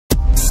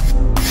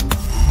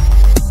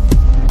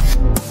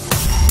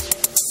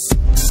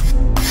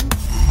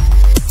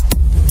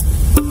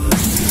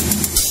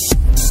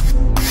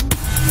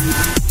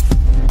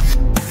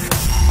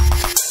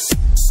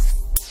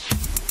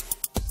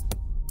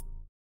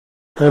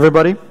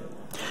everybody.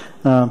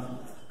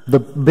 The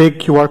big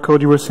QR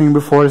code you were seeing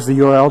before is the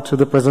URL to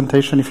the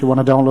presentation if you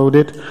want to download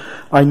it.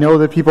 I know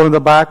that people in the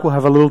back will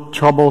have a little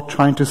trouble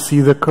trying to see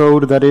the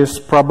code that is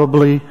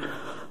probably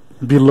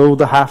below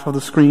the half of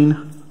the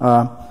screen.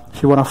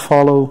 If you want to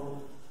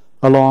follow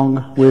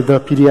along with the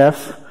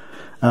PDF,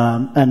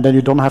 and then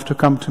you don't have to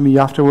come to me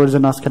afterwards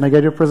and ask, can I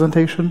get your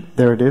presentation?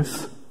 There it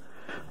is.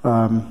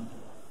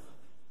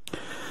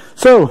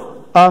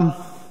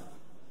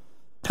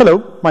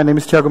 Hello, my name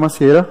is Thiago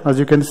Macieira. As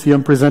you can see,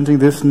 I'm presenting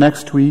this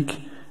next week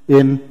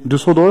in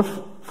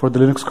Düsseldorf for the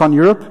LinuxCon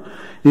Europe.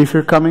 If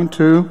you're coming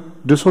to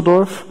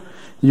Düsseldorf,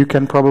 you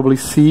can probably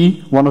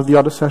see one of the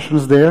other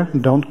sessions there. You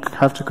don't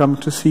have to come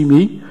to see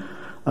me.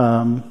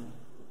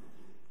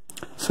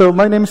 So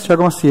my name is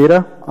Thiago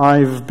Macieira.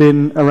 I've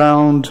been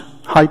around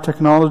high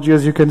technology,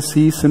 as you can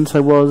see, since I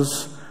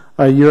was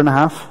a year and a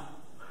half.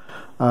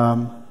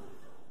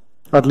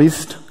 At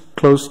least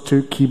close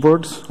to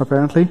keyboards,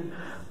 apparently.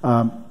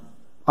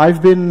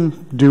 I've been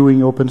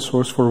doing open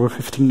source for over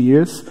 15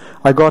 years.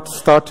 I got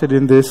started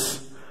in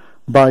this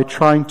by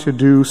trying to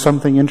do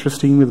something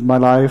interesting with my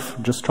life,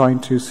 just trying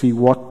to see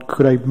what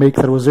could I make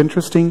that was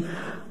interesting.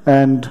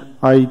 And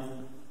I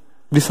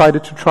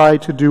decided to try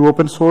to do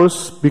open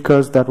source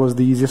because that was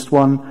the easiest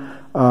one.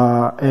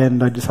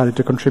 And I decided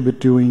to contribute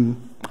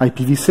doing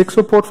IPv6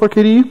 support for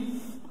KDE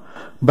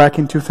back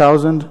in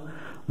 2000.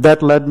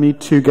 That led me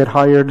to get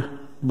hired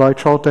by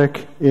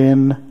Trolltech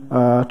in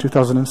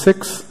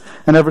 2006.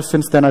 And ever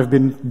since then, I've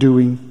been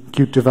doing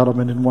Qt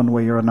development in one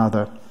way or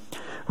another.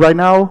 Right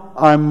now,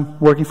 I'm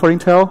working for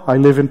Intel. I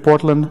live in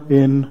Portland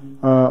in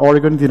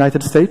Oregon, the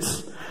United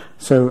States.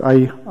 So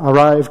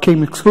I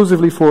came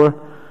exclusively for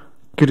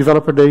Qt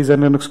Developer Days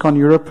and LinuxCon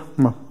Europe,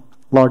 a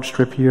large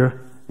trip here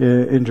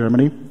in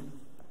Germany.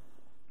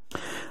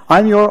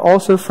 I'm your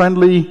also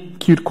friendly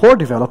Qt core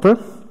developer.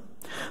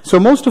 So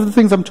most of the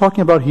things I'm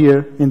talking about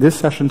here in this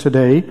session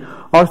today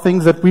are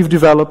things that we've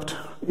developed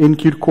in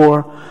Qt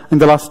core in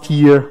the last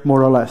year,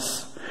 more or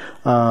less.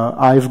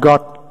 I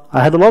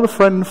had a lot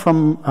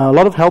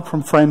of help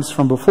from friends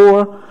from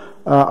before.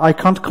 I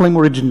can't claim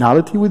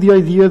originality with the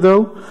idea,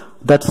 though.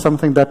 That's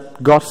something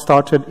that got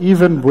started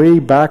even way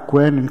back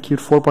when in Qt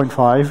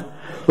 4.5.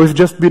 We've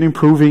just been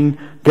improving,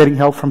 getting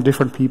help from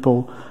different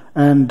people.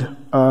 And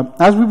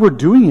as we were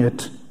doing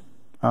it,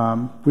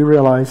 we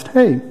realized,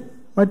 hey,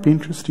 it might be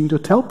interesting to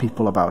tell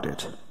people about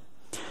it.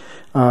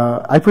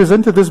 I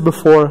presented this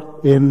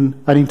before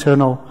in an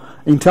internal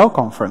Intel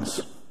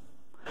conference.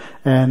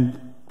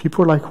 And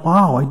people were like,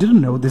 wow, I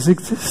didn't know this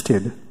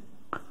existed.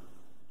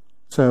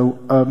 So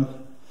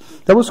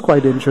that was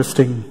quite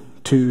interesting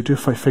to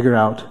figure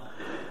out.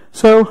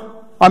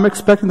 So I'm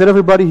expecting that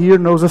everybody here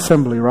knows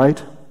assembly,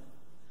 right?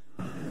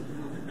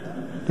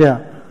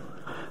 Yeah.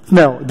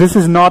 No, this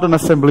is not an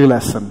assembly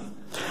lesson.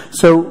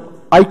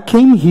 So I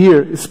came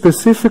here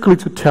specifically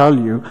to tell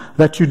you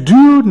that you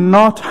do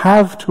not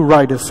have to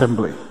write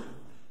assembly.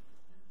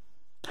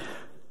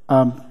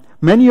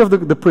 Many of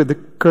the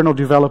kernel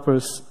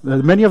developers,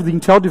 many of the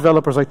Intel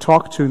developers I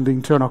talked to in the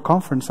internal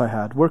conference I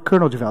had were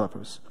kernel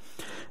developers.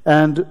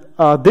 And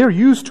they're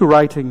used to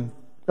writing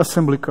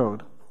assembly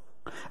code.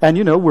 And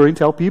you know, we're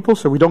Intel people,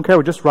 so we don't care,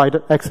 we just write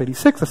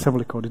x86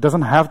 assembly code. It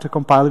doesn't have to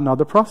compile in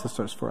other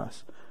processors for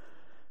us.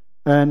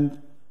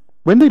 And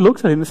when they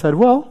looked at it, they said,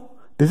 well,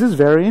 this is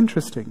very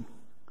interesting.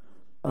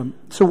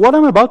 So what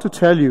I'm about to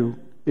tell you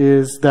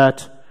is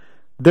that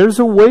there's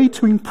a way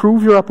to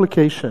improve your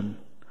application,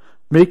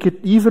 make it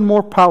even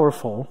more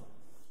powerful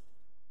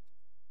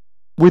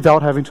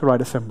without having to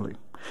write assembly.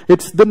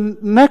 It's the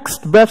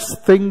next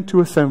best thing to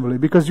assembly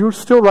because you're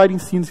still writing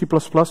C and C++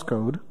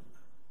 code,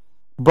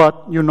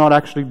 but you're not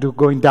actually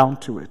going down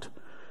to it.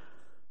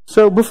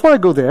 So before I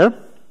go there,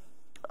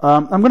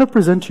 I'm going to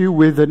present you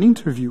with an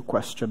interview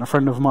question. A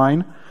friend of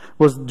mine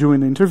was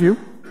doing an interview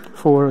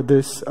for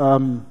this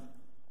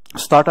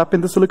startup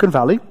in the Silicon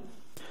Valley,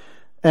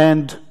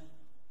 and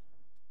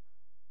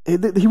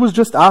he was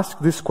just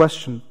asked this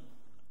question.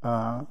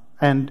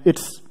 And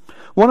it's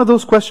one of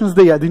those questions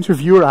the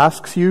interviewer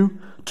asks you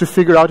to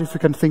figure out if you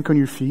can think on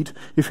your feet,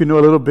 if you know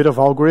a little bit of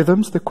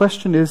algorithms. The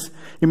question is,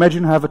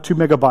 imagine you have a 2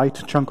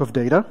 megabyte chunk of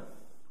data,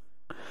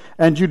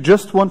 and you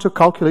just want to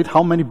calculate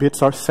how many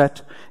bits are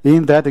set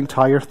in that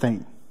entire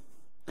thing.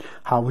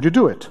 How would you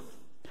do it?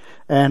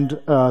 And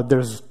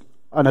there's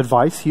an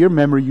advice here.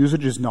 Memory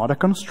usage is not a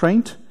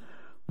constraint,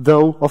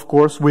 though, of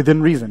course,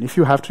 within reason. If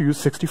you have to use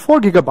 64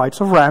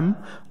 gigabytes of RAM,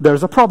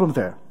 there's a problem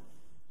there.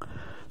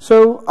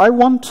 So I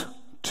want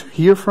to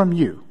hear from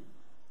you.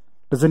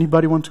 Does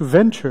anybody want to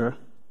venture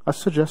a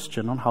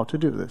suggestion on how to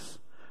do this?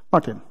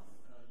 Martin?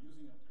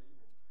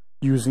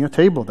 Using a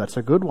table, that's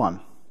a good one.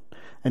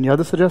 Any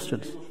other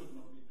suggestions?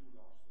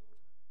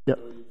 Yeah.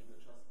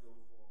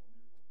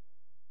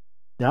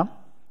 Yeah?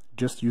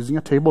 Just using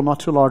a table, not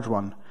too large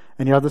one.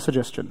 Any other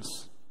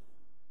suggestions?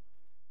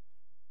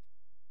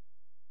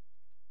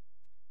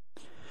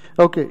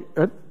 Okay.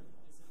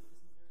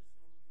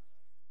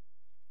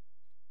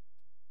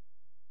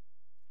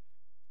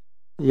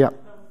 Yeah.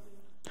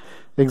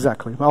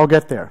 Exactly. I'll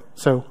get there.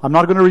 So I'm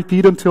not going to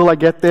repeat until I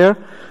get there.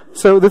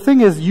 So the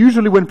thing is,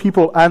 usually when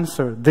people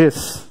answer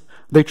this,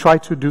 they try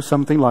to do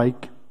something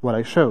like what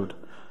I showed.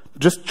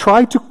 Just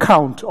try to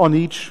count on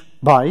each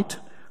byte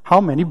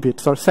how many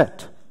bits are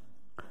set.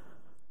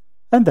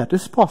 And that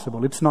is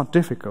possible. It's not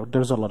difficult.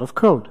 There's a lot of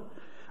code.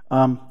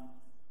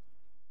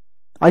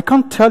 I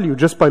can't tell you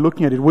just by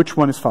looking at it which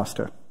one is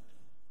faster.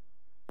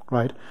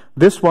 Right?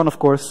 This one, of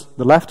course,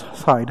 the left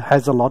side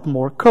has a lot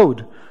more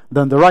code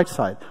than the right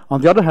side.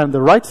 On the other hand,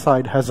 the right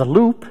side has a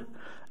loop,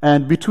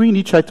 and between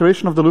each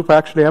iteration of the loop, I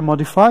actually am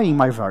modifying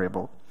my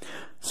variable.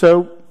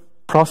 So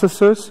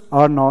processors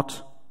are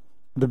not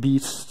the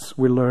beasts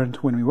we learned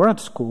when we were at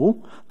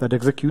school that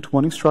execute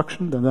one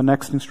instruction, then the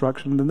next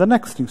instruction, then the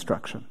next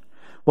instruction.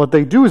 What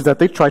they do is that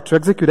they try to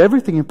execute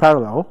everything in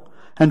parallel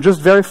and just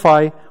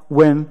verify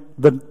when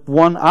the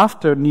one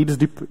after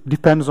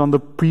depends on the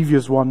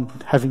previous one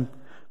having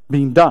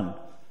been done.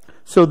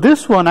 So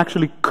this one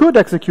actually could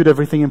execute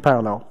everything in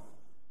parallel.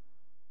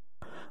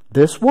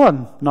 This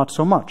one, not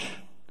so much.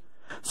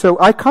 So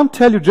I can't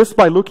tell you just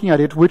by looking at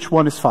it which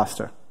one is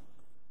faster.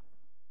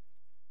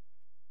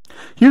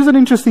 Here's an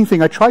interesting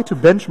thing. I tried to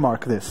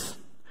benchmark this.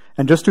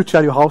 And just to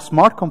tell you how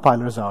smart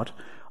compilers are,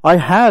 I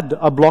had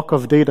a block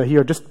of data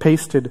here, just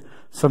pasted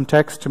some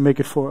text to make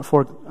it for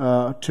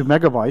 2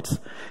 megabytes.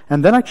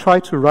 And then I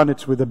tried to run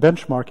it with a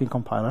benchmarking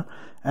compiler,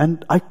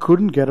 and I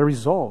couldn't get a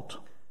result.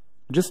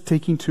 Just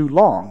taking too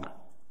long.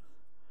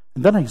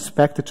 And then I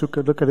inspected, took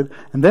a look at it,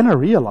 and then I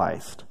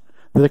realized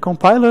that the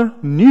compiler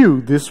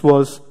knew this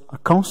was a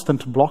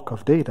constant block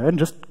of data and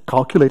just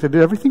calculated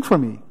everything for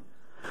me.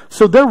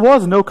 So there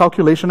was no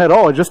calculation at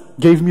all. It just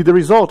gave me the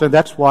result, and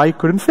that's why I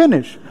couldn't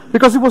finish,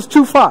 because it was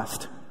too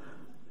fast.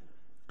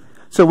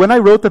 So when I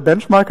wrote the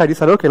benchmark, I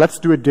decided, okay, let's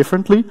do it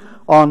differently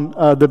on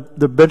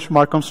the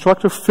benchmark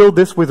constructor, fill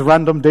this with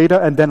random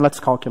data, and then let's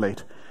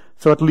calculate.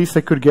 So at least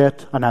I could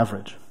get an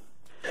average.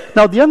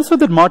 Now, the answer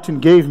that Martin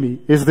gave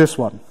me is this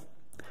one.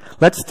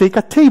 Let's take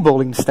a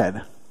table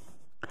instead.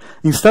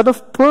 Instead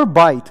of per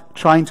byte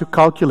trying to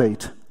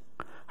calculate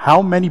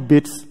how many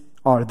bits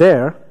are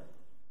there,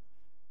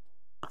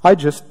 I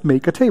just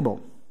make a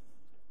table.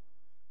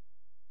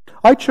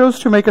 I chose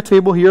to make a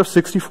table here of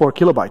 64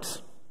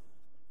 kilobytes.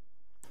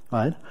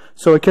 Right?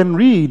 So I can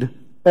read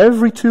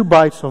every 2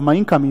 bytes of my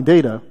incoming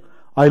data.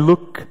 I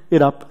look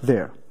it up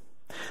there.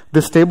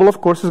 This table, of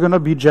course, is going to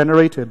be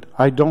generated.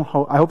 I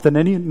hope that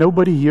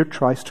nobody here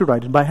tries to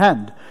write it by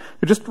hand.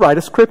 You just write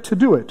a script to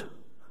do it.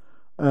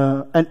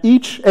 And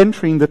each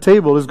entry in the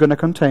table is going to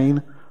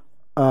contain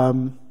a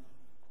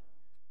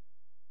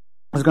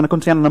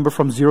number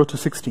from 0 to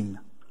 16.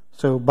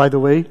 So, by the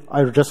way,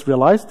 I just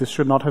realized this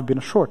should not have been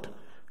a short.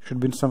 It should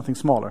have been something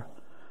smaller.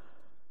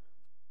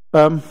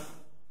 Would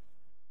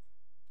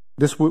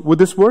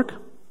this work?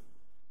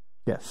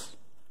 Yes.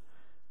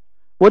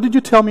 What did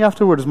you tell me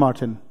afterwards,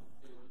 Martin?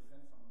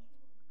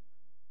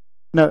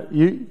 No,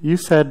 you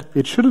said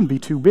it shouldn't be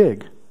too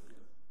big.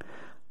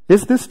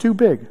 Is this too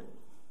big?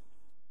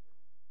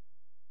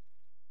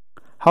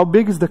 How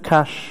big is the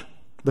cache,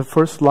 the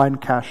first line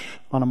cache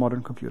on a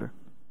modern computer?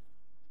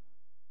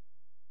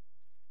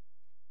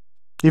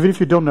 Even if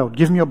you don't know,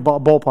 give me a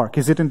ballpark.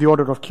 Is it in the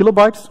order of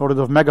kilobytes or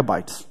of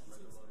megabytes?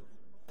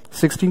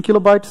 16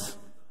 kilobytes?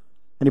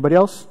 Anybody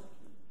else?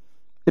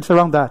 It's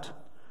around that.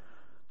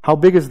 How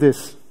big is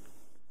this?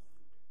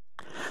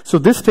 So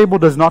this table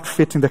does not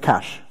fit in the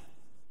cache.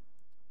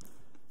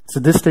 So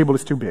this table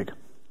is too big.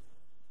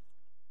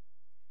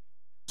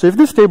 So if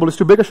this table is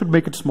too big, I should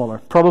make it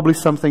smaller. Probably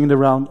something in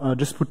around,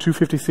 just put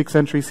 256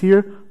 entries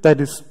here.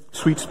 That is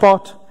sweet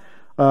spot.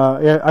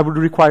 I would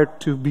require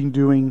to be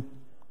doing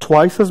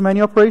twice as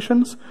many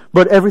operations,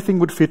 but everything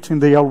would fit in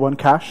the L1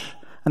 cache.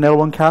 And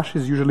L1 cache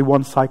is usually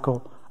 1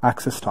 cycle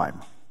access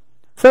time.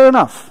 Fair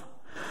enough.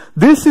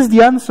 This is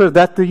the answer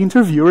that the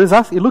interviewer is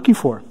looking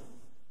for.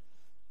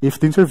 If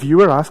the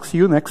interviewer asks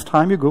you next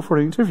time you go for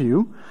an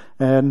interview,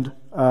 and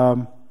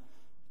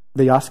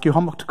they ask you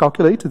how much to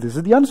calculate, this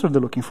is the answer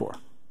they're looking for.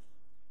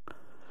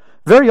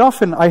 Very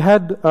often, I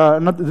had,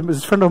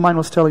 this friend of mine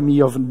was telling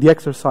me of the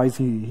exercise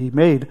he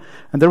made,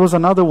 and there was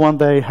another one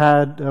they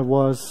had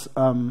was,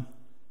 I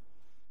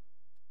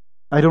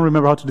don't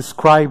remember how to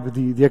describe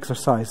the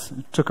exercise.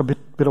 It took a bit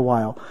of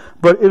while.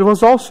 But it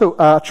was also,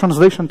 a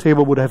translation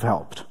table would have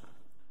helped.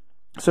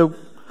 So,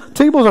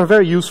 tables are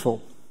very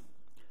useful.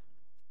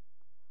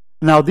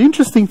 Now, the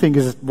interesting thing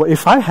is,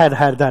 if I had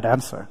had that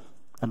answer,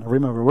 and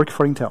remember, working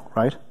for Intel,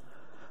 right?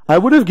 I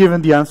would have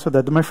given the answer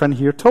that my friend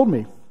here told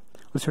me.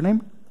 What's your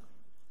name?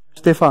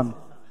 Stefan.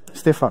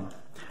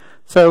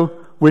 So,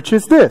 which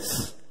is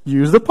this?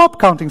 Use the pop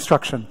count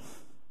instruction.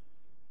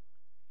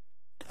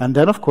 And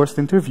then, of course,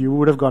 the interviewer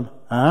would have gone,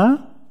 huh?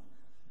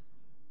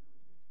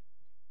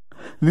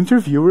 The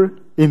interviewer,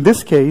 in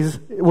this case,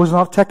 was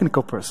not a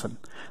technical person.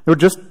 They were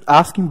just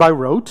asking by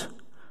rote.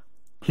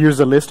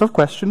 Here's a list of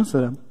questions,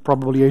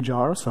 probably HR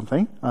or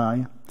something.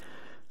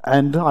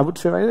 And I would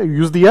say,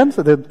 use the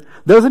answer.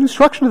 There's an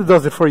instruction that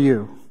does it for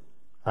you.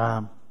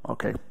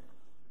 Okay.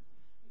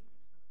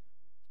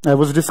 I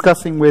was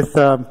discussing with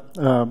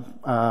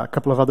a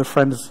couple of other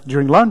friends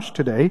during lunch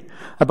today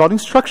about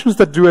instructions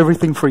that do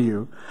everything for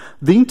you.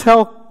 The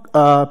Intel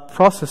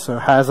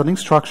processor has an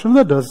instruction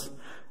that does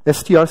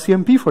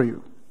strcmp for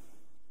you.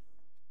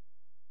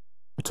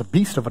 It's a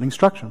beast of an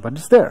instruction, but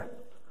it's there.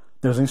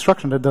 There's an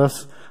instruction that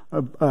does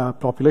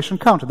population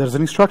count. There's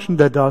an instruction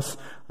that does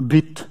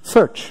bit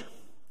search,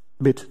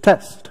 bit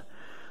test.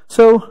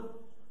 So,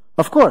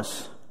 of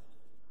course,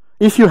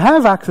 if you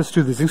have access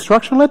to this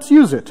instruction, let's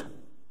use it.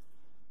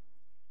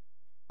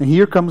 And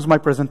here comes my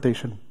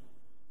presentation.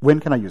 When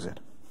can I use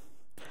it?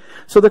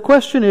 So the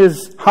question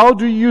is, how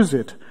do you use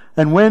it?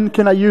 And when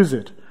can I use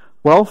it?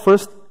 Well,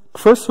 first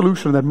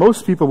solution that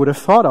most people would have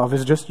thought of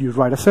is just use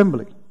write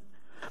assembly.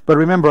 But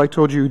remember, I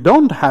told you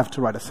don't have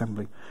to write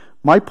assembly.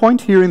 My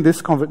point here in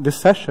this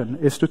session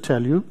is to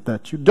tell you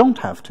that you don't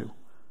have to.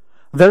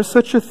 There's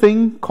such a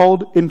thing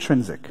called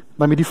intrinsic.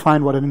 Let me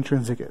define what an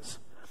intrinsic is.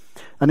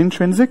 An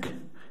intrinsic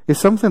is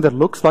something that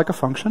looks like a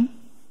function,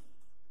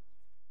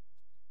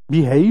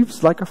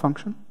 behaves like a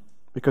function,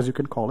 because you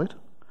can call it,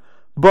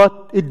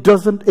 but it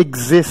doesn't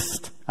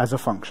exist as a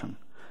function.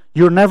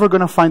 You're never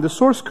going to find the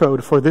source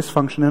code for this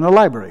function in a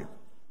library.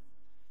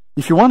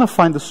 If you want to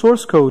find the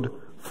source code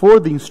for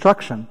the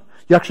instruction,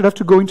 you actually have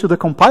to go into the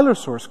compiler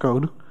source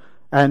code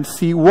and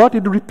see what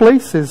it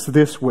replaces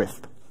this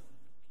with.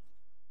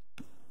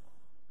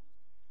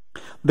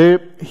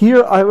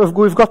 Here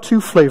we've got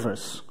two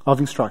flavors of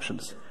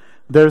instructions.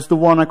 There's the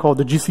one I call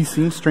the GCC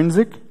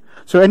intrinsic.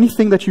 So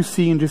anything that you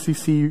see in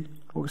GCC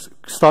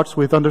starts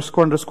with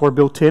underscore underscore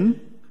built in.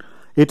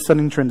 It's an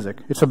intrinsic.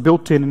 It's a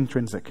built-in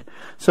intrinsic.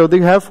 So they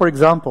have, for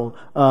example,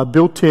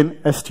 built-in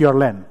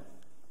strlen,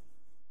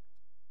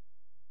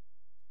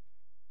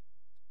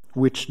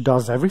 which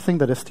does everything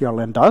that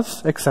strlen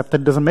does, except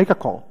that it doesn't make a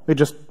call. It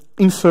just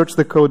inserts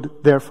the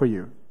code there for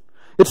you.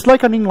 It's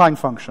like an inline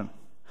function.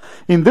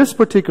 In this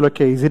particular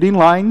case, it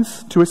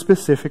inlines to a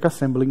specific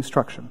assembly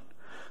instruction.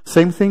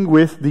 Same thing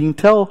with the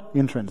Intel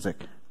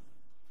intrinsic.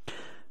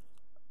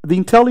 The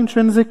Intel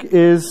intrinsic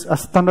is a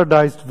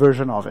standardized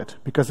version of it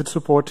because it's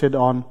supported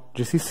on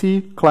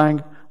GCC,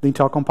 Clang, the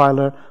Intel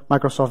compiler,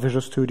 Microsoft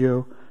Visual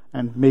Studio,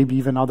 and maybe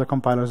even other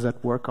compilers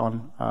that work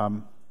on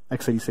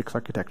x86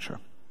 architecture.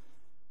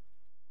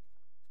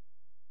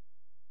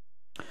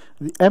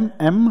 The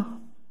MM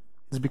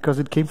is because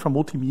it came from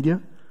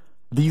multimedia.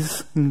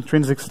 These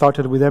intrinsics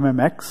started with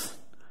MMX.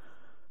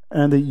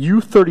 And the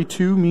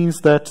U32 means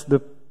that the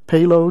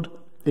payload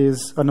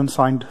is an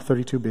unsigned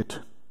 32-bit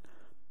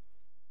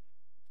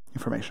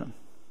information.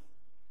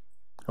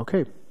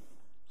 Okay,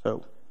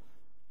 so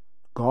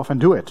go off and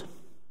do it.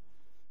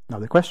 Now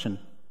the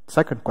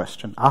second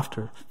question,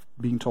 after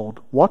being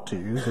told what to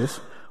use is,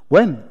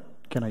 when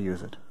can I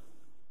use it?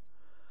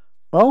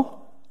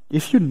 Well,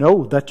 if you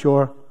know that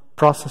your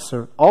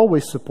processor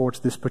always supports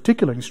this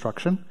particular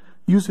instruction,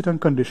 use it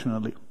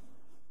unconditionally.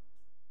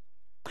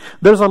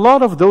 There's a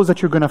lot of those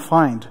that you're going to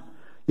find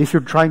if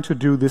you're trying to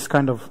do this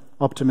kind of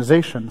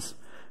optimizations,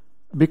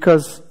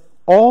 because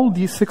all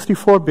these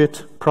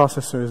 64-bit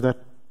processors that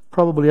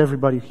probably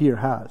everybody here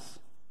has,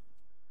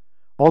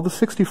 all the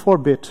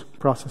 64-bit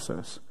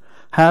processors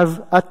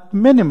have at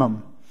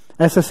minimum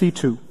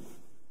SSE2.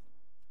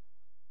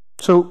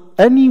 So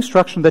any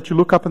instruction that you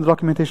look up in the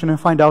documentation and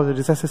find out that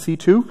it's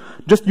SSE2,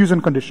 just use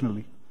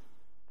unconditionally.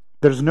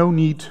 There's no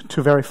need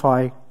to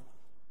verify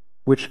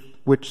which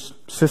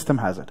system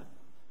has it.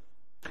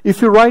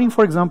 If you're writing,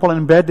 for example, an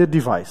embedded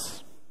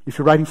device, if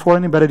you're writing for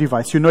an embedded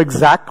device, you know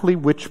exactly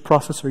which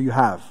processor you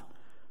have,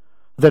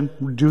 then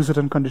use it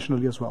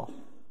unconditionally as well.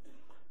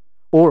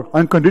 Or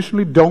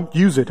unconditionally don't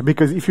use it,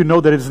 because if you know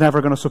that it's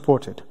never going to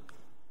support it,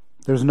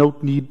 there's no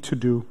need to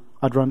do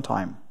at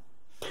runtime.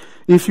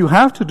 If you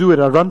have to do it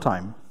at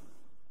runtime,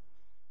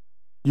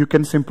 you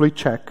can simply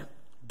check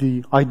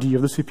the ID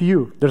of the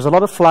CPU. There's a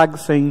lot of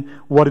flags saying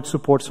what it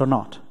supports or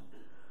not.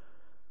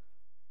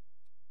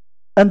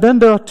 And then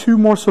there are two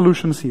more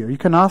solutions here. You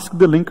can ask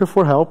the linker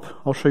for help.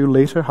 I'll show you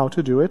later how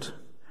to do it.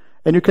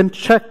 And you can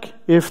check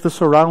if the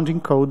surrounding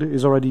code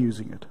is already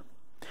using it.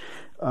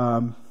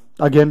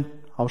 Again,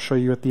 I'll show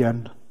you at the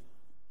end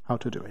how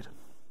to do it,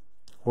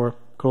 or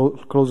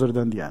closer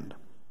than the end.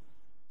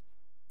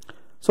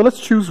 So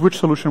let's choose which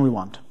solution we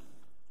want.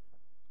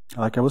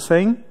 Like I was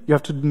saying, you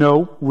have to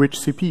know which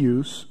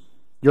CPUs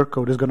your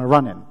code is going to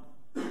run in.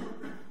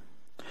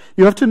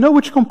 You have to know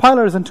which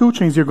compilers and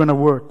toolchains you're going to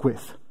work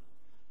with.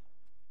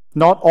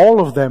 Not all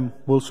of them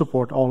will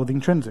support all of the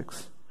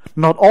intrinsics.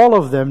 Not all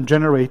of them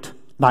generate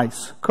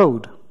nice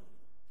code.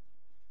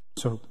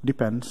 So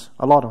depends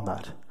a lot on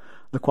that,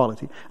 the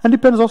quality. And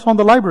depends also on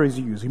the libraries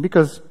you're using,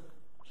 because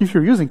if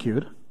you're using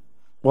Qt,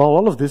 well,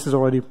 all of this is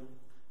already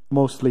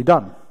mostly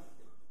done.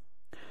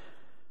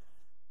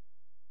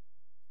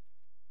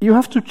 You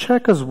have to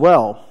check as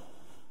well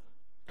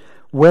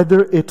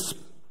whether it's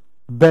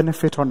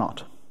benefit or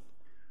not.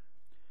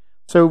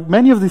 So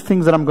many of the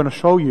things that I'm going to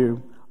show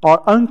you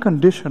are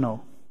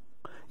unconditional,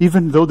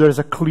 even though there's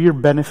a clear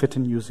benefit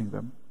in using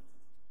them.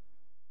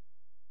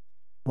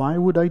 Why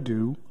would I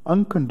do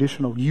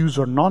unconditional use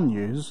or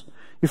non-use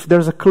if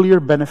there's a clear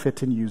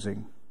benefit in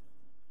using.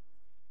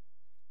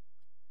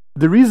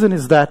 The reason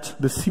is that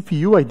the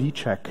CPU ID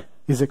check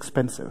is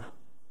expensive.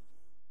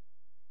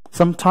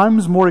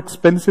 Sometimes more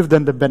expensive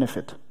than the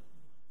benefit.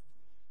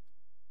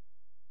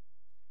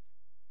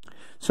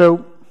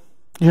 So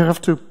you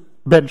have to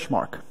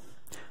benchmark.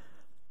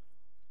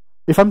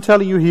 If I'm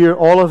telling you here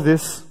all of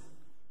this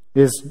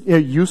is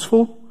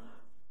useful,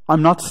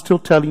 I'm not still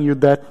telling you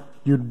that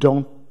you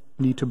don't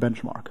need to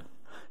benchmark.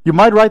 You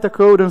might write the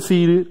code and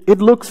see, it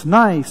looks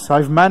nice.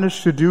 I've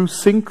managed to do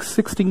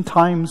 16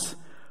 times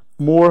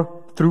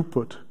more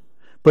throughput.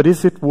 But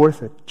is it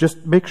worth it?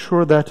 Just make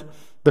sure that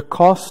the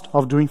cost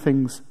of doing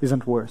things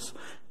isn't worse.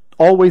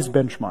 Always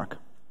benchmark.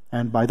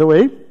 And by the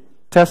way,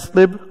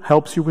 testlib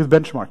helps you with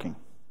benchmarking.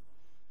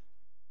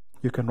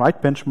 You can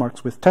write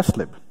benchmarks with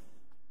testlib.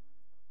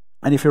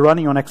 And if you're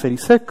running on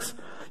x86,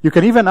 you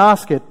can even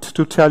ask it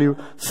to tell you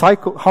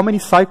how many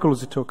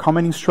cycles it took, how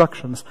many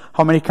instructions,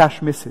 how many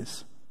cache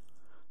misses.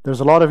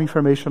 There's a lot of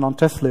information on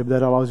testlib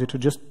that allows you to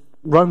just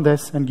run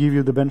this and give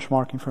you the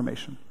benchmark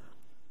information.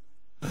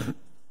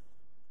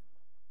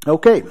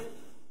 Okay.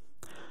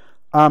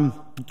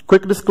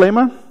 Quick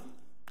disclaimer.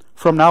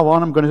 From now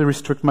on, I'm going to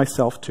restrict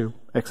myself to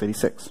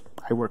x86.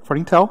 I work for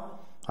Intel.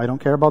 I don't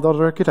care about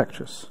other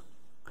architectures.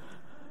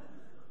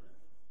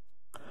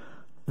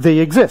 They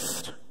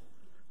exist,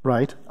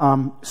 right?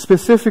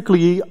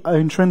 Specifically,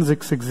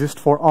 intrinsics exist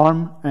for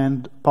ARM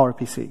and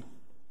PowerPC.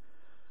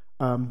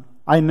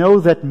 I know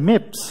that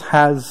MIPS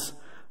has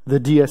the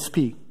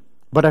DSP,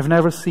 but I've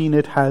never seen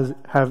it have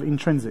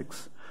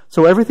intrinsics.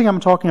 So everything I'm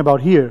talking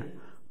about here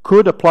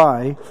could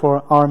apply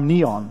for ARM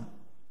Neon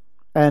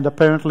and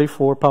apparently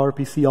for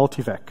PowerPC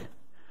Altivec.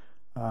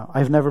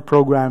 I've never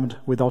programmed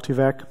with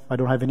Altivec. I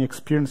don't have any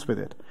experience with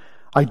it.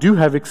 I do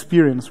have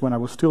experience when I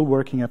was still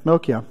working at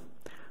Nokia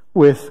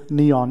with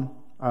Neon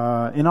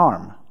in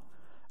ARM.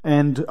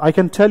 And I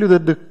can tell you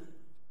that the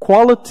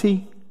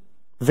quality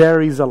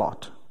varies a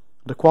lot.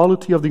 The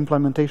quality of the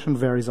implementation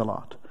varies a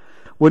lot.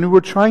 When we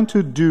were trying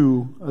to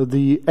do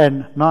the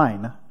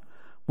N9,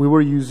 we were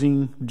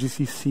using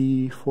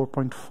GCC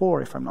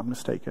 4.4, if I'm not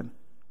mistaken.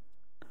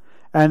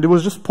 And it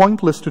was just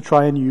pointless to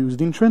try and use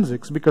the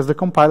intrinsics because the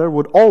compiler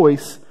would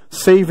always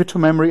save it to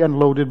memory and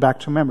load it back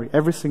to memory,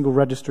 every single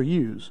register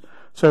used.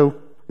 So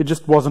it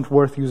just wasn't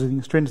worth using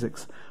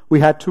intrinsics. We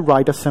had to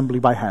write assembly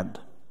by hand.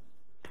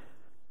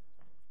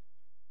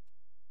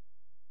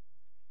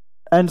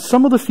 And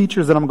some of the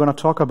features that I'm going to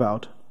talk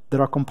about that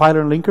are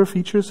compiler and linker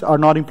features are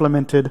not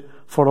implemented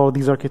for all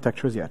these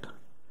architectures yet.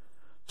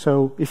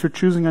 So if you're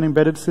choosing an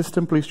embedded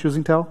system, please choose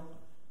Intel.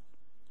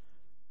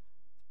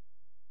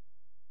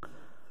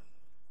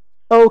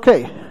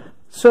 Okay,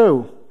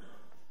 so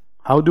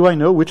how do I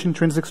know which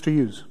intrinsics to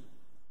use?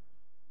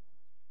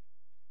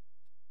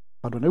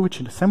 How do I know which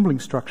assembly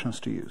instructions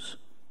to use?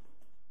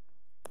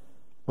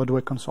 What do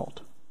I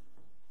consult?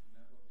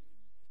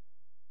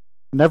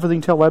 Never the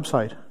Intel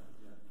website.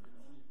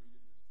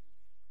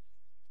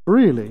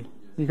 Really?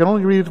 You can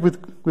only read it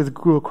with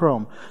Google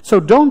Chrome. So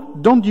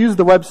don't use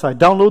the website.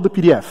 Download the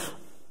PDF.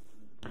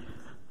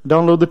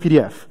 Download the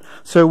PDF.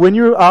 So when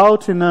you're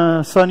out in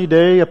a sunny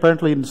day,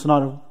 apparently it's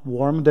not a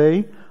warm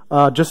day,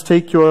 just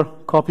take your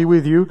copy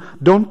with you.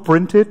 Don't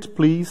print it,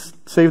 please.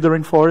 Save the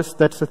rainforest.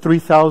 That's a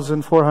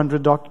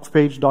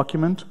 3,400-page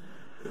document.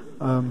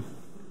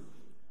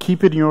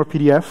 Keep it in your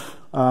PDF,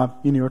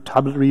 in your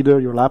tablet reader,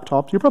 your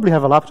laptop. You probably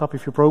have a laptop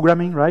if you're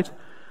programming, right?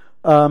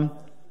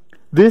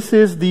 This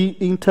is the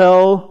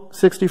Intel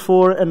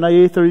 64 and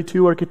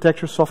IA32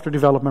 Architecture Software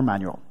Development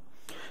Manual.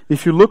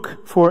 If you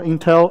look for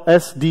Intel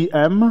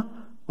SDM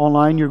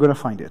online, you're going to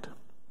find it.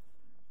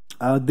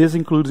 This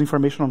includes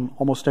information on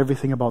almost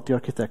everything about the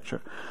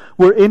architecture.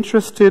 We're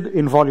interested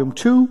in Volume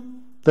 2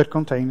 that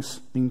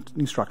contains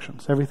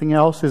instructions. Everything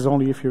else is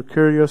only if you're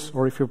curious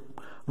or if you're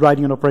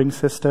writing an operating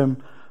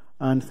system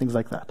and things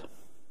like that.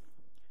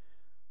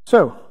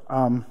 So,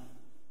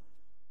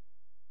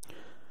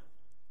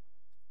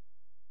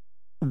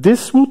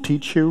 this will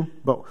teach you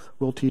both.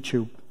 Will teach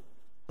you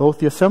both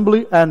the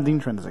assembly and the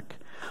intrinsic.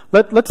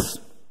 Let's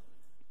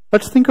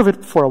think of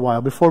it for a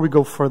while before we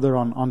go further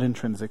on the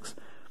intrinsics.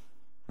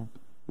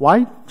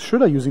 Why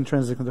should I use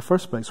intrinsic in the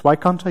first place? Why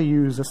can't I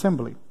use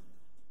assembly?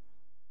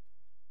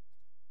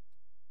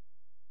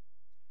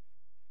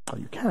 Oh,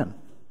 you can.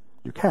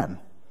 You can.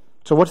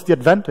 So what's the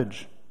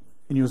advantage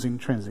in using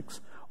intrinsics?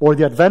 Or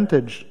the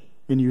advantage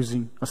in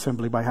using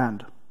assembly by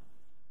hand?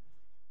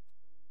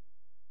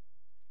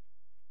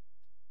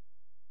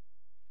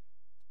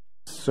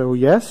 So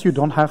yes, you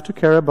don't have to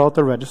care about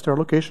the register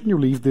allocation. You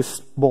leave this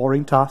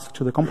boring task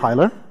to the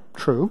compiler.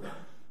 True.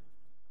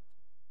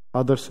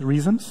 Other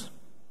reasons?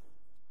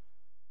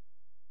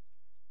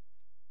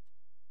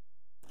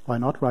 Why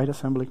not write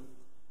assembly?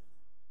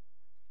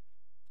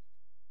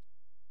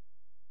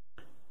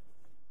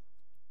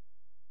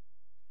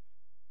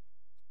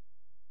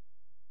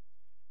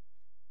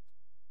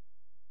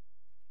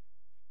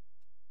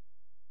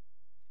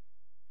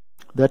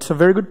 That's a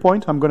very good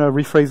point. I'm going to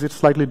rephrase it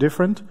slightly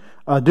different.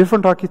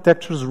 Different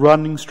architectures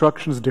run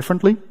instructions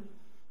differently.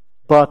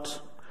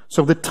 But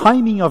So the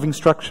timing of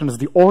instructions,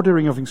 the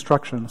ordering of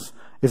instructions,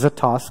 is a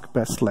task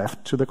best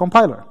left to the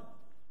compiler.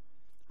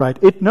 Right?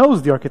 It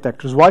knows the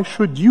architectures. Why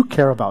should you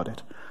care about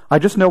it? I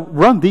just know,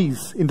 run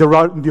these in the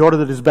order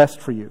that is best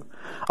for you.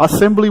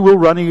 Assembly will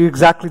run in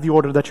exactly the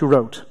order that you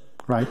wrote.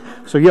 Right?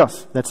 So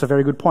yes, that's a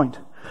very good point.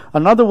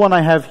 Another one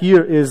I have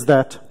here is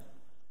that,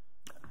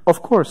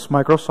 of course,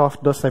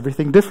 Microsoft does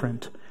everything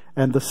different.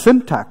 And the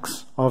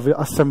syntax of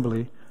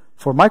assembly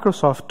for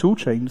Microsoft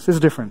toolchains is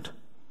different.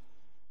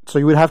 So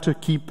you would have to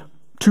keep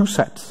 2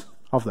 sets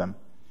of them.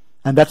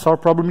 And that's our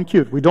problem in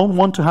Qt. We don't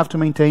want to have to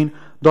maintain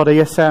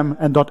 .asm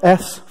and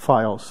 .s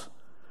files,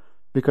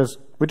 because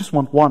we just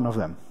want one of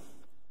them.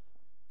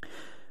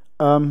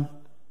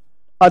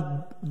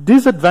 A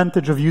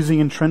disadvantage of using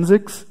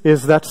intrinsics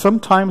is that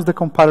sometimes the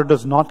compiler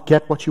does not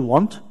get what you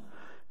want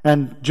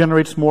and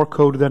generates more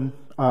code than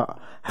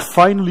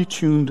finely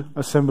tuned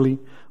assembly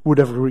would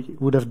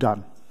have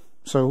done.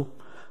 So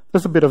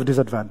there's a bit of a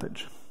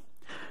disadvantage.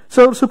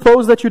 So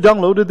suppose that you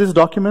downloaded this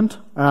document.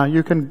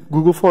 You can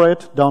Google for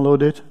it,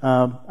 download it,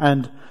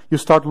 and you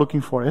start looking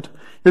for it.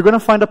 You're going to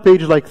find a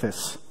page like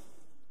this.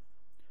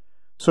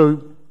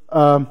 So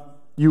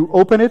you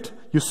open it,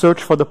 you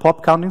search for the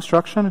pop count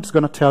instruction. It's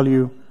going to tell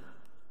you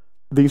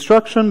the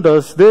instruction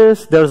does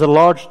this. There's a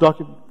large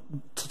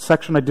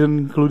section I didn't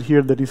include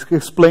here that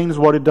explains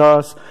what it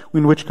does,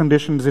 in which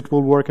conditions it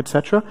will work,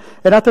 etc.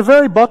 And at the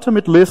very bottom,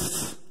 it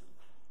lists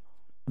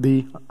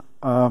the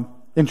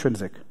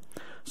intrinsic.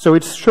 So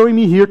it's showing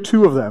me here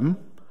 2 of them,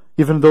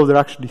 even though there are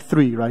actually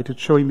 3, right? It's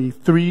showing me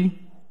 3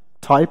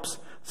 types,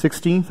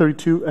 16,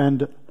 32,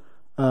 and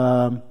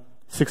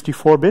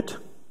 64-bit.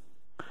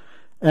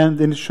 And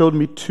then it showed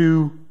me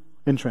 2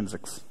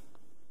 intrinsics.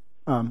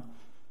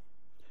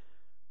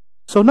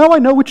 So now I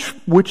know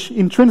which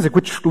intrinsic,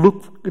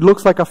 it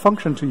looks like a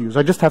function to use.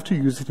 I just have to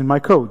use it in my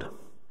code.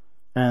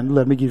 And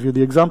let me give you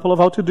the example of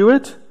how to do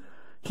it.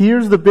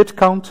 Here's the bit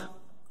count,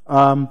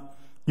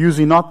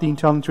 using not the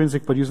Intel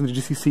intrinsic, but using the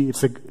GCC.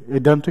 It's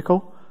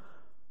identical.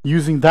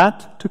 Using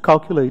that to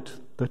calculate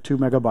the 2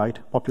 megabyte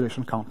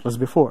population count as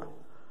before.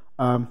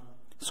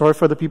 Sorry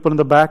for the people in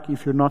the back.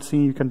 If you're not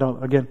seeing, you can,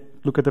 again,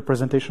 look at the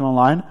presentation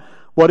online.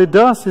 What it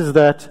does is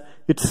that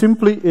it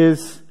simply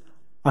is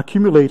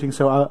accumulating,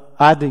 so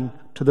adding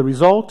to the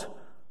result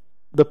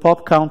the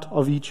pop count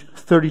of each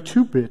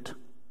 32-bit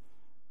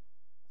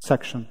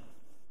section.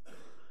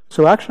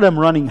 So actually I'm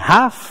running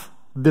half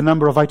the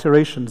number of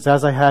iterations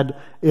as I had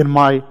in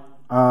my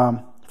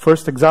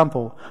first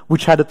example,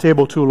 which had a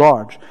table too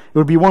large. It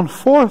would be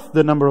 1/4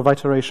 the number of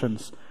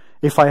iterations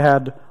if I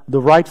had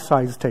the right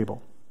size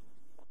table.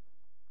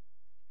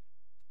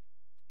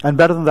 And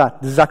better than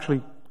that, this is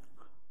actually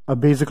a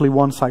basically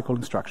 1 cycle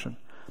instruction.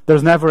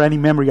 There's never any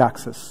memory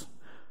access.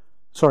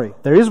 Sorry,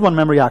 there is one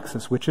memory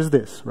access, which is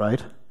this,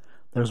 right?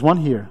 There's one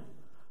here.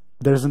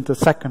 There isn't a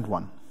second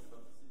one.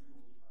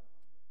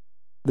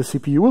 The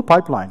CPU will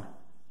pipeline.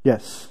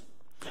 Yes.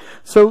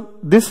 So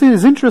this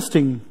is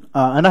interesting.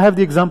 And I have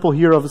the example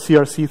here of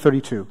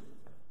CRC32.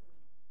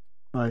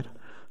 Right?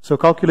 So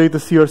calculate the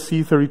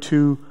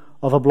CRC32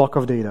 of a block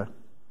of data.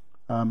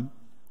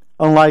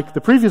 Unlike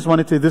the previous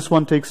one, this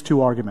one takes 2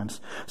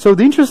 arguments. So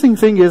the interesting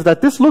thing is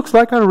that this looks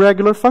like a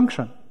regular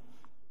function,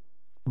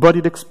 but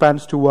it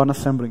expands to 1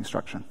 assembly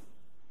instruction.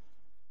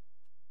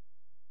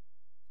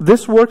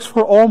 This works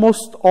for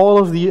almost all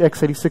of the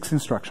x86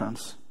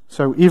 instructions.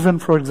 So even,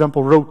 for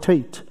example,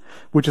 rotate,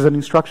 which is an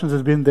instruction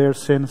that's been there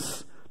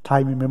since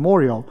time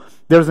immemorial,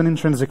 there's an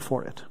intrinsic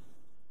for it.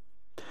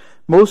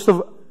 Most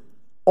of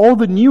all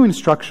the new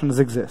instructions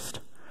exist.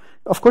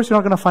 Of course, you're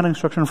not going to find an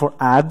instruction for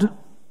add,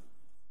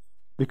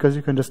 because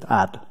you can just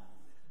add.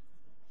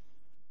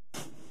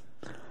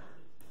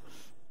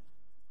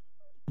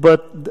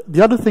 But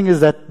the other thing is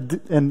that,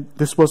 and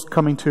this was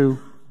coming to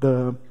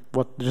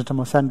what the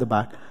gentleman said in the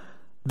back,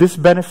 this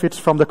benefits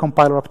from the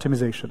compiler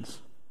optimizations.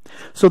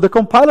 So the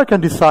compiler can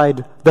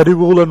decide that it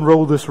will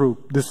unroll this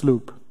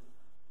loop.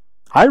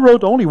 I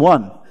wrote only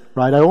 1,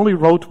 right? I only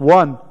wrote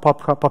 1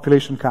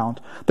 population count.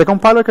 The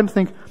compiler can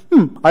think,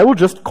 I will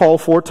just call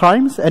 4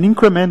 times and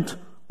increment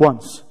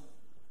once.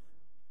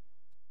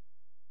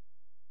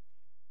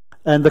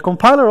 And the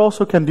compiler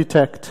also can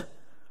detect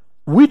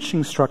which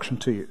instruction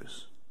to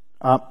use.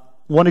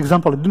 One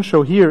example I didn't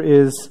show here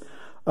is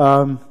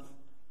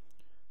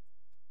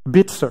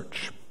bit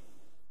search.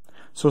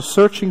 So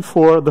searching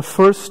for the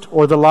first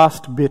or the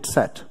last bit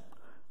set,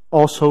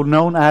 also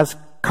known as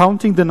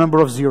counting the number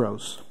of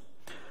zeros.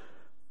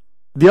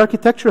 The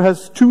architecture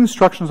has 2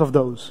 instructions of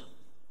those.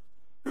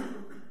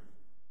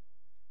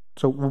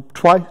 So we'll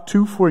try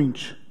 2 for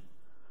each.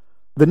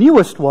 The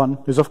newest one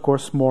is, of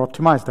course, more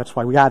optimized. That's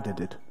why we added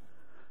it.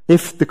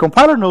 If the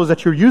compiler knows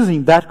that you're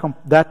using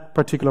that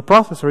particular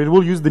processor, it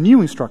will use the new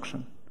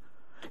instruction.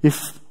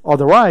 If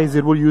otherwise,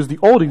 it will use the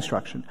old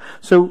instruction.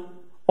 So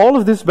all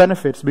of this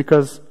benefits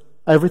because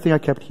everything I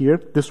kept here,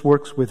 this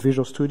works with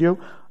Visual Studio.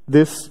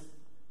 This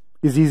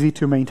is easy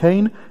to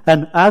maintain.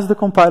 And as the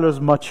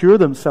compilers mature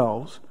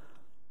themselves,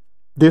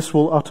 this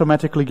will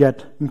automatically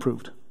get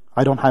improved.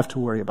 I don't have to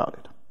worry about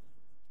it.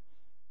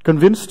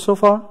 Convinced so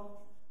far?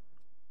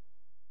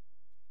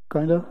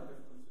 kind of.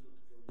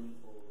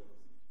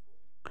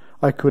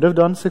 I could have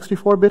done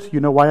 64-bit. You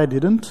know why I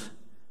didn't?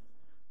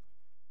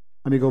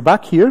 Let me go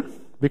back here,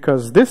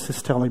 because this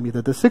is telling me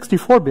that the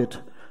 64-bit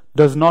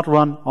does not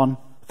run on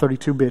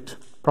 32-bit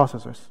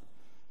processors.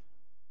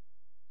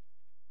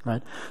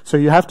 Right? So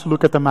you have to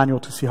look at the manual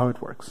to see how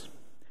it works.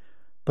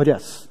 But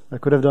yes, I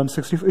could have done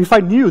 64. If I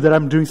knew that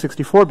I'm doing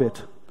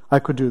 64-bit, I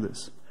could do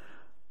this.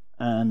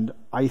 And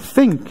I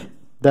think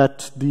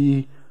that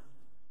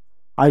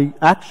I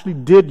actually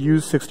did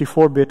use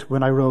 64-bit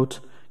when I wrote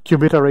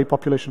qubit array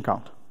population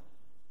count.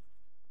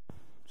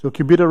 So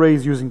qubit array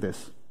is using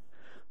this.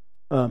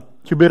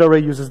 Qubit array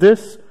uses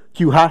this.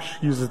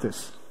 Qhash uses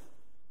this.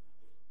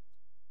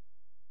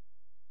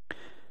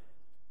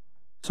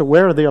 So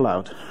where are they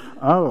allowed?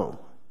 Oh,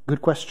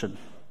 good question.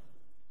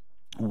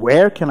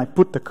 Where can I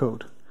put the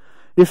code?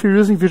 If you're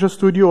using Visual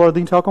Studio or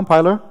the Intel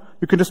compiler,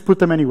 you can just put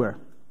them anywhere.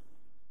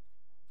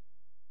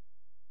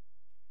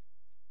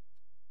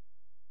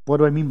 What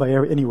do I mean by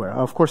anywhere?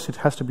 Of course, it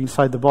has to be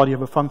inside the body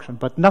of a function,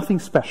 but nothing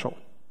special.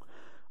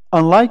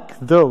 Unlike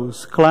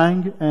those,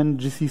 Clang and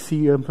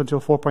GCC up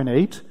until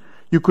 4.8,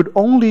 you could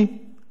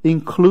only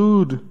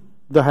include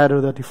the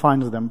header that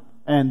defines them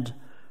and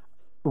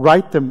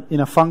write them in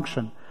a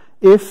function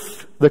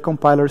if the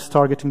compiler is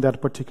targeting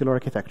that particular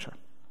architecture.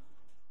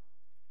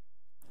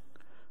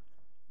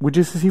 With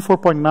GCC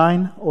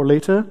 4.9 or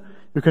later,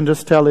 you can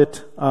just tell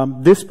it,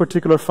 this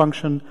particular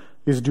function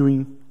is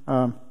doing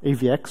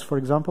AVX, for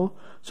example,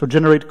 so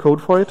generate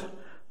code for it,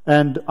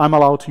 and I'm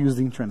allowed to use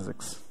the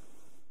intrinsics.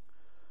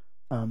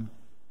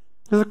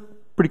 There's a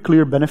pretty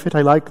clear benefit.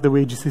 I like the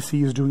way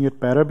GCC is doing it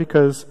better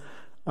because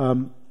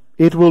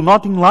it will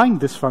not inline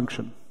this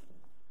function.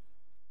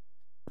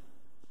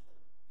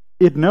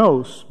 It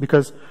knows,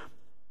 because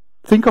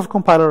think of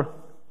compiler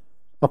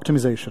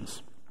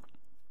optimizations.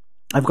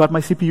 I've got my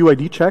CPU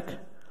ID check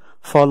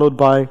followed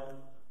by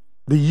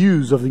the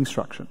use of the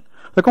instruction.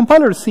 The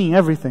compiler is seeing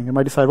everything and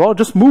might decide, well,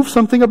 just move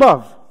something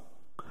above.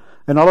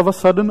 And all of a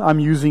sudden, I'm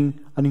using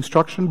an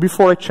instruction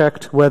before I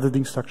checked whether the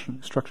instruction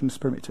is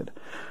permitted.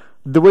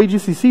 The way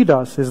GCC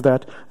does is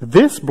that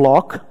this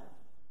block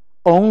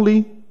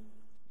only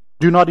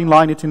do not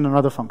inline it in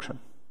another function.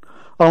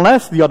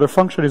 Unless the other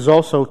function is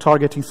also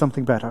targeting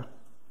something better,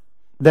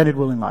 then it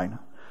will inline.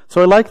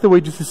 So I like the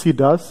way GCC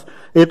does.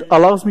 It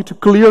allows me to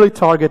clearly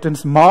target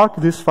and mark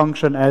this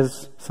function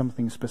as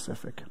something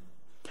specific.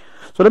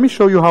 So let me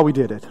show you how we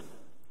did it.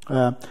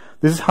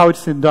 This is how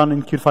it's done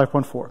in Qt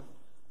 5.4.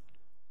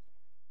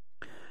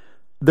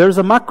 There's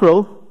a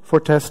macro for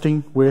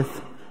testing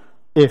with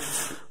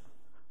if,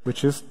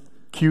 which is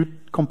Qt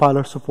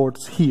compiler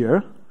supports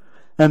here,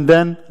 and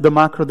then the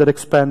macro that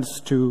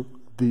expands to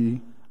the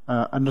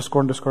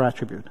underscore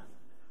attribute.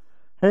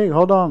 Hey,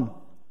 hold on.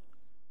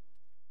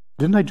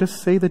 Didn't I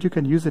just say that you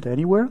can use it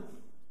anywhere?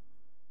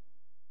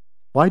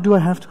 Why do I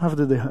have to have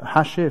the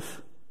hash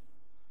if?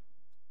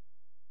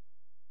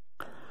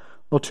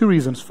 Well, two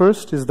reasons.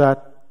 First is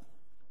that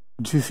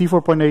GCC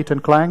 4.8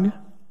 and Clang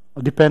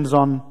depends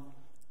on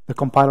the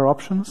compiler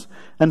options.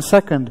 And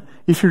second,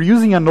 if you're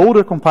using an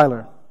older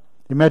compiler,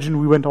 imagine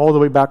we went all the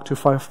way back to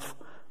GCC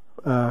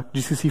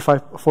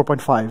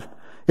 4.5,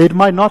 it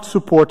might not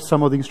support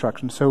some of the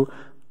instructions. So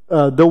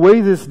the way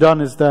this is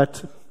done is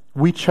that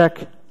we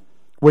check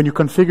when you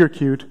configure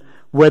Qt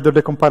whether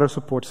the compiler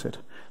supports it.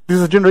 This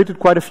has generated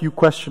quite a few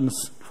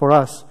questions for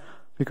us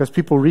because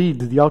people read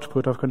the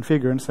output of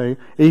configure and say,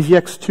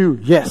 AVX2,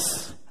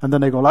 yes. And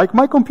then they go like,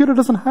 my computer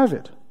doesn't have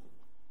it.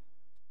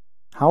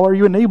 How are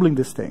you enabling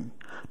this thing?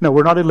 No,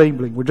 we're not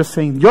enabling. We're just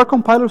saying your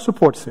compiler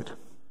supports it.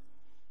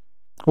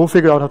 We'll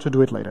figure out how to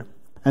do it later.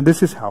 And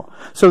this is how.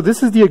 So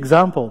this is the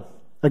example,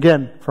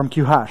 again, from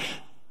Qhash.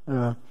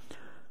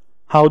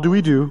 How do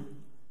we do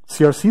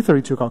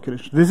CRC32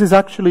 calculation? This is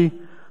actually,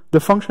 the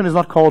function is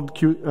not called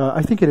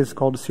I think it is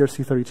called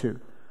CRC32.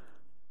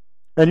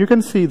 And you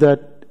can see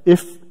that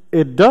if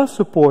it does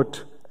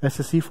support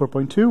SSE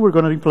 4.2, we're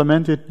going to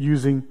implement it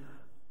using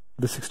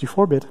the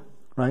 64-bit,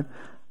 right?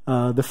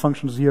 The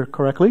functions here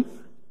correctly.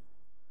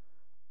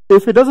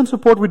 If it doesn't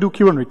support, we do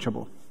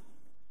Q-unreachable.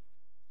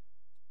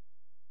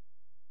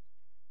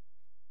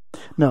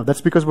 No,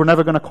 that's because we're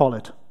never going to call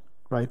it,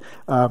 right?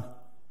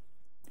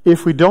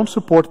 If we don't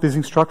support this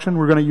instruction,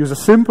 we're going to use a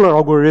simpler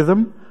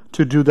algorithm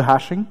to do the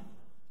hashing.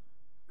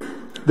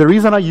 The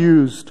reason I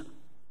used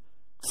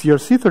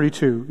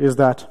CRC32 is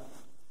that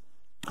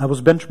I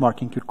was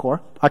benchmarking Qt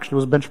Core, actually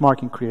was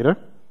benchmarking Creator,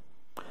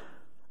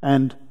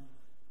 and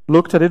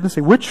looked at it and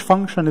say, which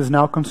function is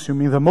now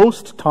consuming the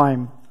most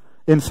time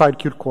inside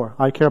Qt Core?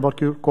 I care about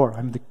Qt Core,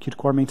 I'm the Qt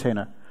Core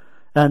maintainer.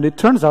 And it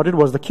turns out it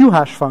was the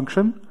Qhash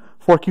function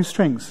for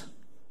QStrings.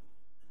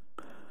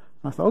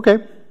 I thought,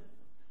 okay,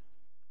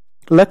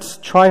 let's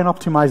try and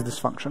optimize this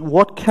function.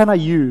 What can I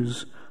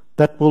use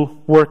that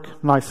will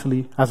work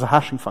nicely as a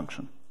hashing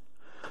function?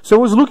 So I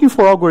was looking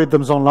for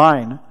algorithms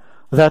online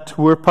that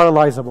were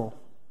parallelizable.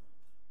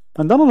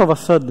 And then all of a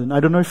sudden, I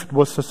don't know if it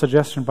was a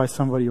suggestion by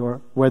somebody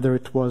or whether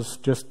it was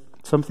just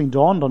something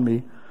dawned on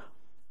me,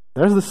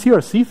 there's the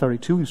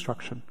CRC32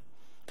 instruction.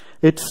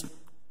 It's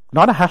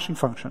not a hashing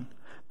function,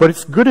 But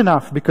it's good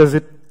enough because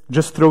it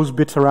just throws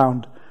bits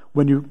around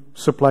when you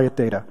supply it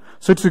data.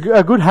 So it's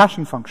a good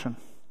hashing function.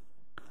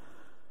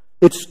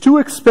 It's too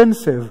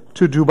expensive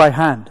to do by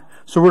hand.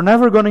 So we're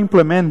never going to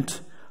implement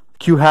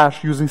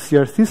QHash using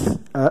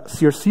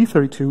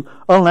CRC32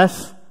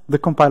 unless the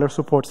compiler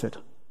supports it.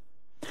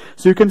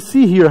 So you can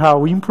see here how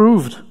we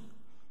improved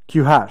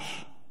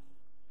QHash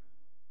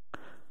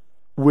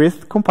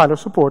with compiler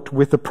support,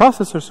 with the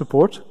processor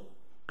support,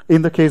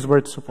 in the case where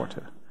it's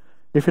supported.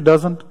 If it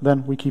doesn't,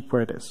 then we keep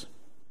where it is.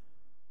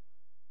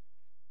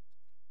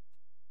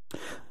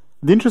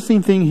 The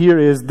interesting thing here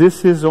is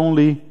this is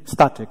only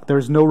static. There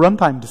is no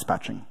runtime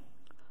dispatching.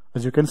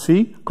 As you can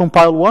see,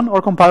 compile one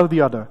or compile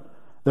the other.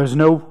 There's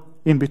no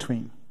in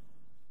between.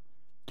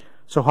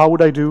 So how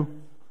would I do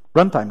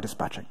runtime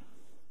dispatching?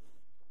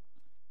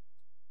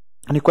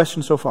 Any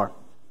questions so far?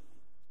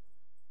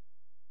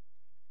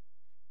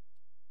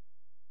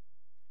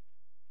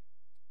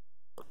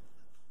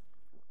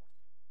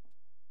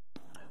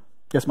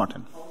 Yes,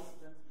 Martin.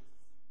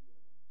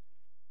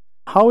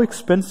 How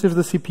expensive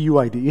the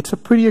CPU ID? It's a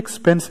pretty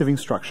expensive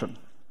instruction.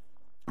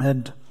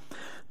 And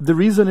the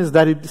reason is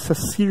that it's a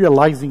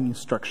serializing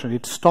instruction.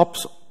 It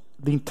stops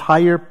the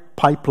entire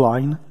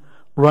pipeline,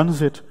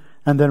 runs it,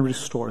 and then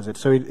restores it.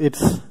 So it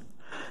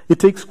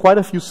takes quite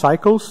a few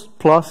cycles,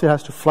 plus it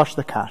has to flush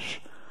the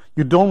cache.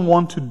 You don't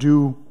want to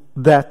do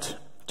that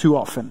too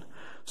often.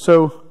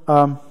 So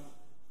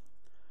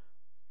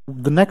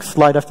the next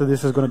slide after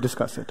this is going to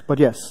discuss it. But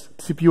yes,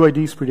 CPU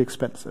ID is pretty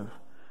expensive.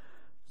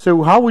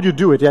 So how would you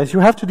do it? Yes, you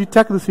have to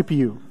detect the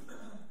CPU.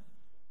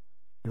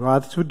 You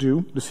have to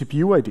do the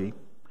CPU ID.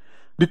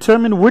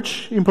 Determine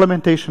which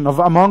implementation of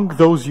among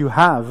those you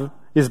have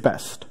is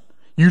best.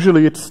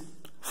 Usually it's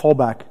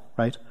fallback,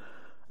 right?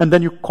 And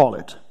then you call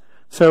it.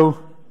 So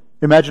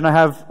imagine I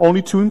have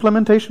only two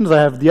implementations.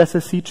 I have the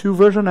SSC2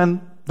 version and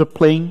the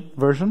plain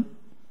version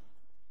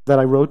that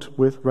I wrote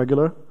with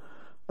regular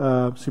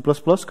C++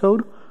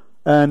 code.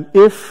 And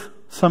if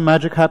some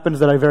magic happens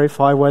that I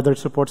verify whether it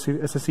supports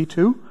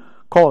SSC2,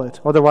 call it,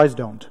 otherwise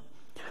don't.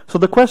 So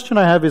the question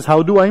I have is,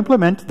 how do I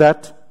implement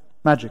that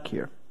magic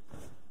here?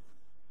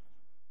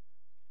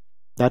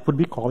 That would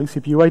be calling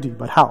CPU ID,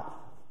 but how?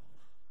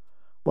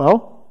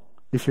 Well,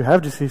 if you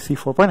have GCC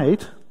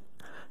 4.8,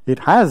 it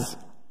has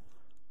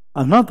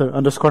another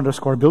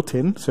 __ built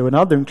in, so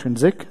another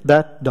intrinsic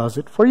that does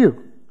it for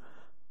you.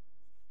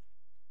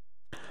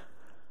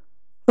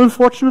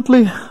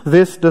 Unfortunately,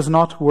 this does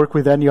not work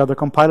with any other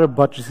compiler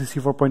but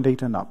GCC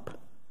 4.8 and up.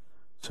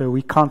 So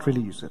we can't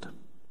really use it.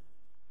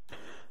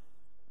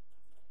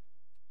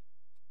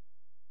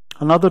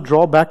 Another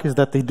drawback is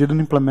that they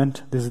didn't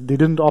implement this, they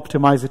didn't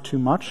optimize it too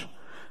much.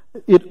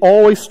 It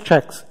always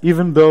checks,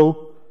 even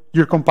though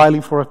you're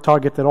compiling for a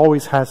target that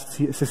always has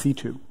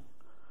SSC2.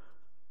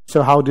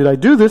 So how did I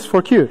do this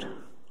for Qt?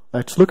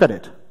 Let's look at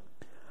it.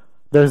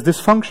 There's this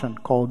function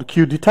called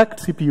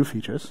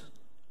QtDD14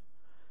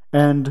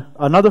 and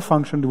another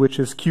function which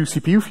is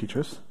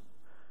QCPUFeatures.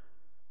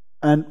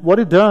 And what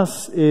it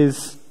does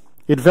is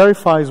it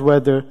verifies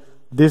whether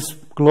this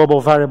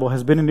global variable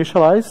has been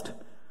initialized,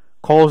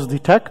 calls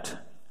detect,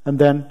 and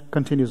then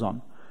continues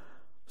on.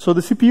 So the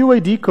CPU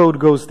ID code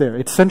goes there.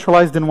 It's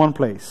centralized in one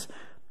place.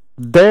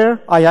 There,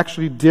 I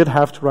actually did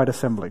have to write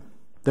assembly.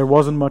 There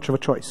wasn't much of a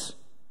choice.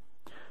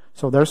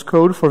 So there's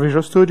code for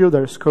Visual Studio,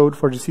 there's code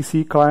for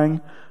GCC,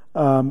 Clang,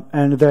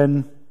 and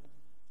then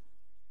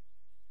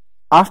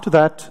after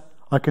that,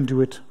 I can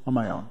do it on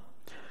my own.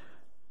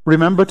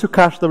 Remember to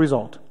cache the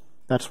result.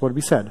 That's what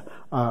we said.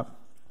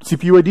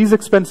 CPU ID is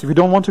expensive. You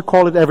don't want to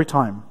call it every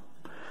time.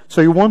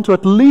 So you want to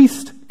at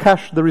least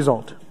cache the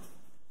result.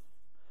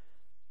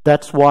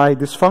 That's why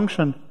this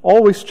function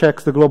always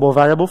checks the global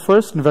variable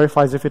first and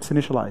verifies if it's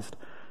initialized.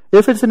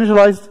 If it's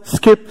initialized,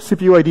 skip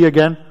CPU ID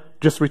again,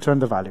 just return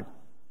the value.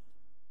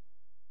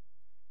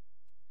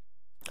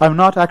 I'm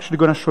not actually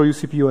going to show you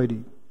CPU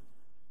ID.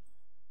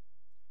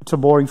 It's a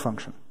boring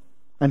function,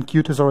 and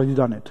Qt has already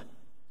done it.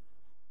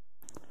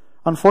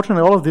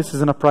 Unfortunately, all of this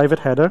is in a private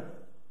header.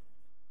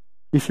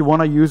 If you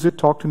want to use it,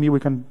 talk to me. We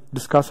can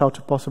discuss how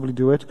to possibly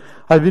do it.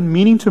 I've been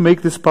meaning to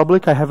make this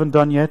public. I haven't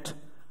done yet.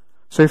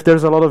 So if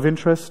there's a lot of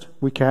interest,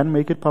 we can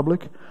make it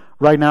public.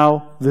 Right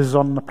now, this is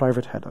on a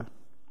private header.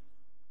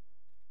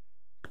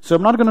 So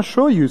I'm not going to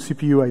show you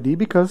CPU ID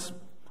because,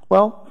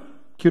 well,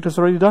 Qt has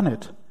already done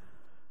it.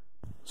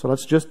 So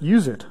let's just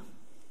use it.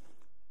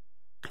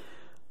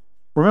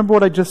 Remember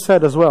what I just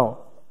said as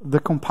well. The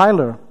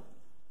compiler,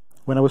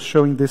 when I was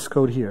showing this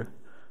code here,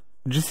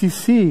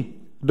 GCC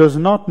does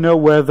not know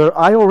whether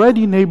I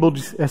already enabled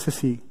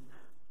SSE.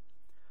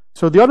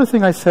 So the other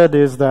thing I said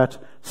is that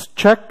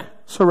check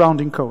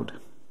surrounding code.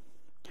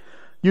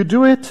 You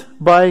do it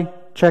by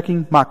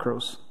checking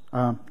macros.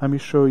 Let me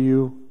show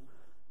you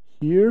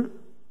here.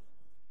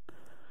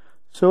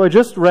 So I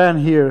just ran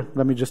here.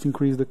 Let me just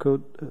increase the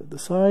code, the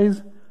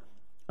size.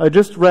 I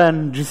just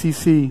ran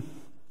GCC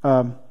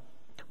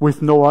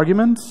with no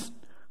arguments,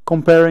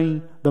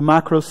 comparing the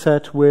macro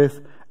set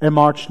with a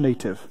March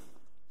native.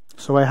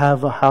 So I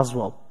have a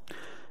Haswell.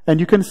 And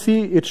you can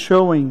see it's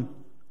showing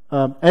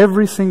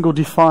every single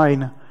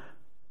define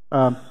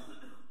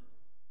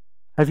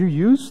Have you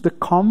used the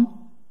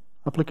COM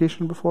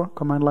application before,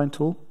 command line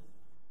tool?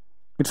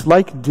 It's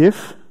like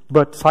diff,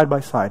 but side by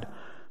side.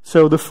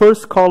 So the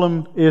first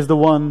column is the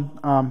one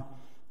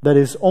that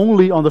is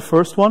only on the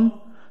first one.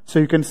 So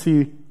you can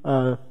see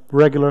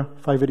regular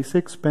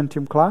 586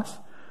 Pentium class.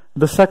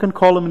 The second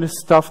column is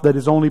stuff that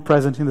is only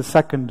present in the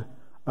second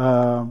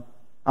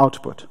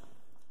output.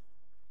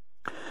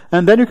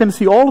 And then you can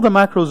see all the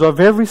macros of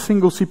every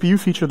single CPU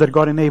feature that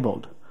got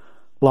enabled,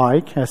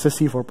 like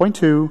SSC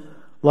 4.2,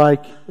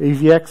 like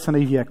AVX and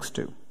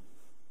AVX2.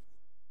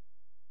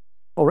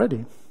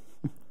 Already.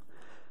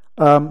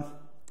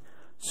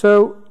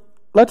 So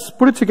let's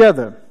put it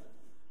together.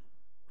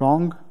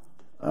 Wrong.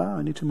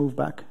 I need to move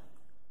back.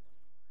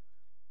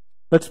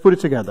 Let's put it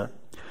together.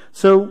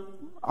 So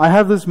I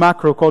have this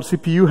macro called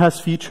CPU has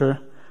feature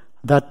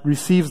that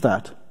receives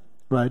that,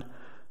 right?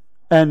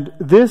 And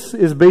this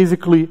is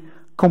basically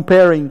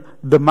comparing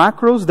the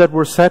macros that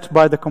were set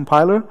by the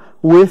compiler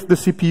with the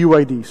CPU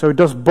ID. So it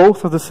does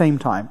both at the same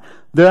time.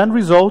 The end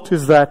result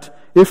is that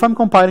if I'm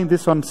compiling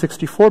this on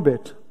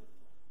 64-bit,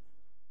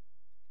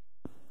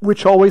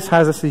 which always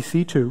has a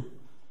CC2,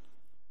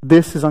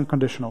 this is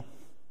unconditional.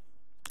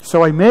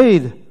 So I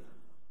made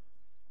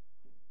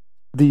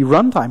the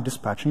runtime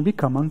dispatching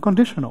become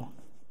unconditional.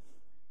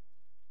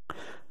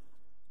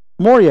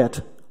 More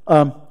yet,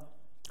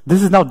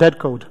 this is now dead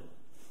code.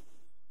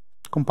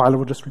 Compiler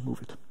will just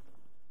remove it.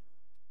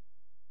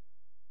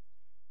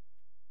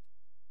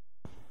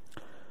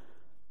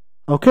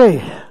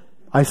 Okay,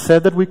 I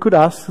said that we could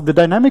ask the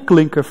dynamic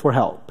linker for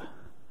help.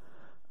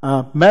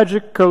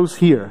 Magic goes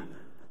here.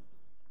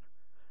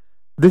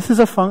 This is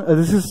a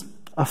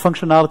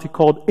functionality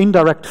called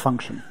indirect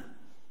function.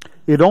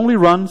 It only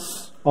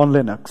runs on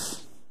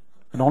Linux.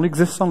 It only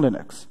exists on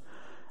Linux.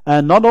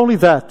 And not only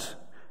that,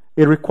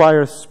 it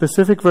requires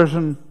specific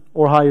version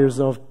or higher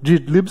of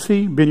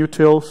glibc,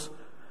 binutils,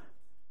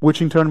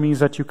 which in turn means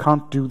that you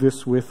can't do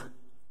this with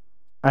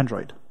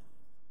Android.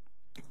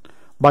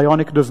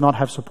 Bionic does not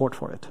have support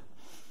for it.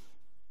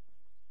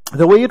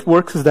 The way it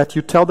works is that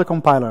you tell the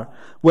compiler,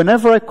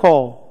 whenever I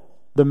call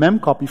the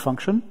memcopy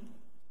function,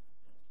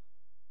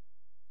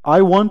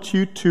 I want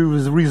you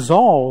to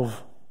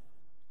resolve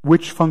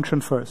which function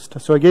first.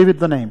 So I gave it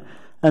the name.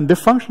 And the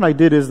function I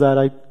did is that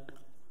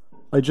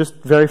I just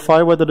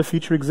verify whether the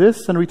feature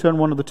exists and return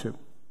one of the two.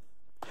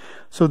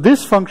 So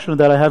this function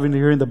that I have in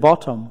here in the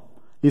bottom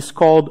is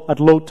called at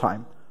load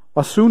time.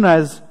 As soon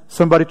as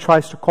somebody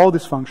tries to call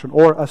this function,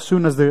 or as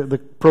soon as the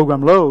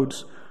program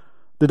loads,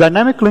 the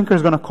dynamic linker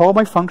is going to call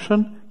my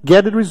function,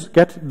 get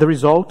the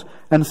result,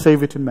 and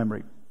save it in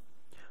memory.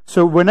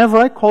 So whenever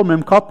I call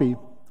memcopy,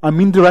 I'm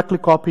indirectly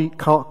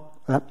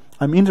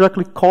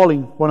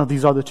calling one of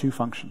these other two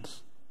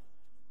functions.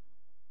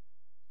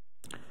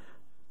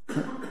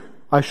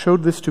 I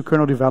showed this to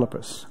kernel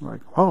developers.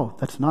 Like, oh,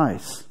 that's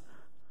nice.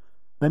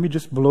 Let me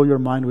just blow your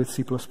mind with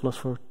C++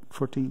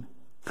 14.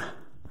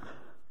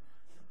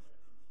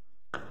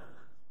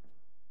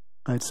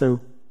 Right, so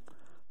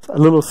a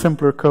little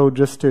simpler code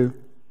just to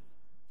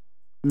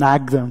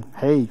nag them.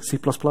 Hey, C++.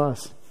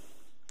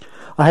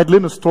 I had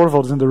Linus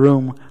Torvalds in the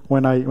room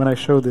when I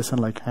showed this, and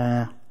like,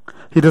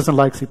 he doesn't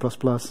like C++.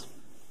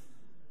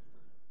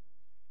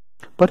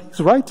 But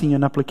he's writing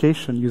an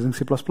application using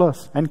C++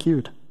 and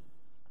Qt.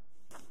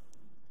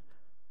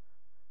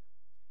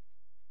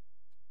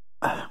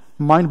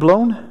 Mind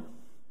blown?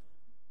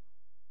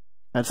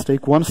 Let's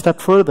take one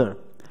step further.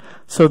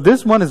 So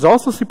this one is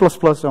also C++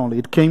 only.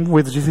 It came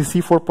with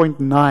GCC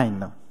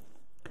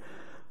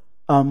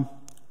 4.9.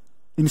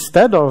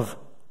 Instead of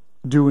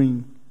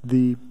doing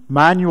the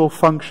manual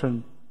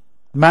function,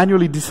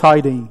 manually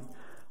deciding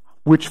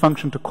which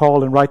function to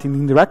call and writing the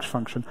indirect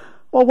function,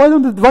 well,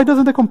 why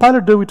doesn't the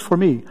compiler do it for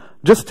me?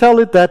 Just tell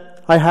it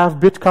that I have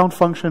bit count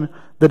function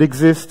that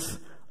exists,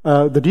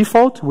 the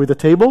default with a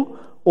table,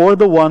 or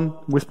the one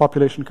with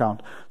population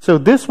count. So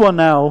this one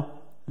now,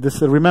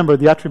 remember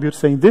the attribute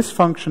saying this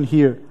function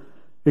here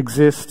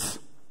exists,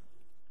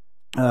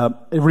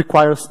 it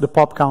requires the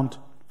pop count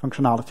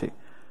functionality.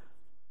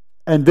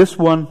 And this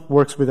one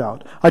works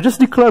without. I just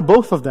declare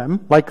both of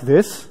them like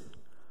this.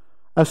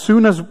 As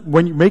soon as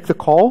when you make the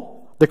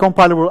call, the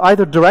compiler will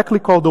either directly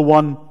call the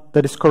one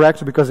that is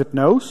correct because it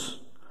knows,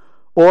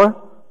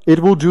 or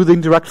it will do the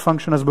indirect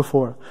function as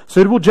before.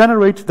 So it will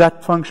generate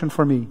that function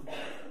for me.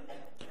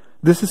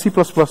 This is C++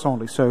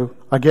 only. So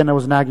again, I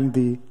was nagging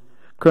the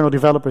kernel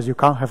developers, you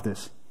can't have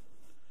this.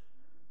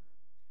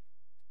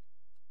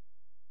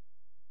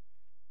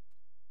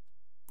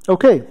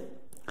 Okay,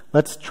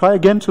 let's try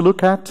again to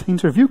look at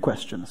interview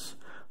questions.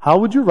 How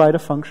would you write a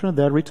function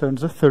that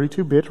returns a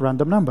 32-bit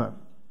random number?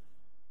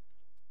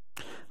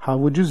 How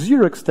would you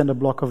zero extend a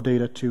block of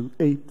data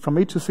from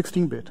 8 to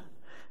 16-bit?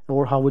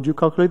 Or how would you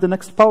calculate the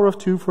next power of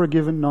 2 for a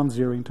given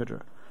non-zero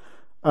integer?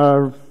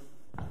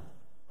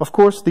 Of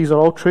course, these are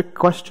all trick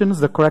questions.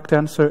 The correct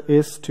answer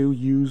is to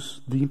use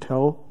the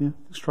Intel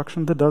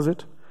instruction that does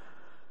it.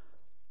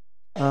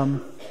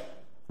 The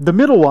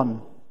middle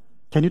one,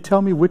 can you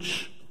tell me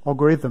which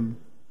algorithm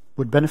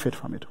would benefit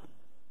from it?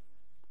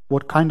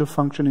 what kind of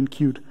function in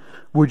Qt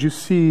would you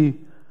see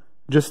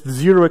just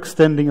 0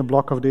 extending a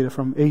block of data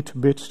from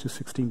 8-bit to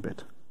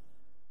 16-bit?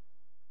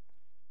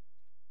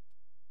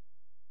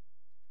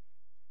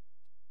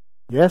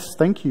 Yes,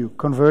 thank you.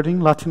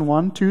 Converting Latin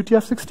 1 to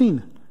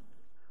UTF-16.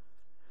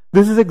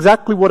 This is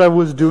exactly what I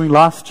was doing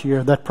last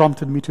year that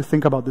prompted me to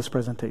think about this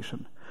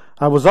presentation.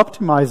 I was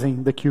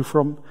optimizing the Q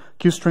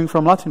string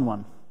from Latin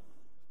 1.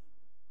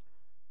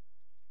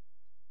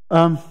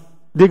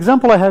 The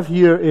example I have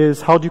here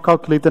is how do you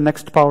calculate the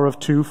next power of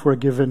 2 for a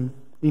given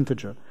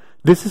integer.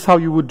 This is how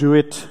you would do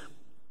it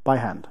by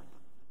hand.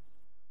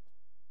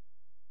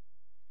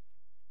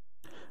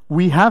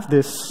 We have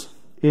this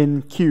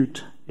in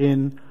Qt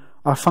in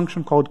a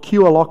function called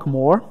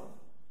QAllocMore,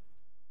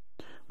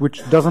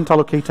 which doesn't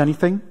allocate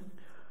anything.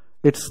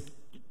 Its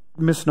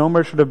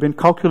misnomer should have been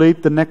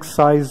calculate the next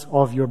size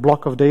of your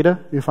block of data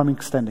if I'm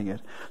extending it.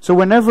 So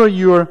whenever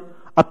you're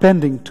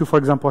appending to, for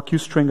example, a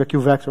QString, a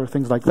QVector, or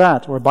things like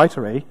that, or a byte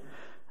array,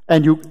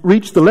 and you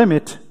reach the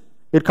limit,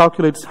 it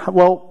calculates,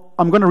 well,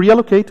 I'm going to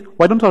reallocate.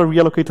 Why don't I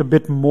reallocate a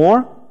bit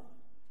more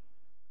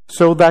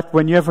so that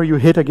whenever you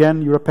hit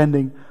again your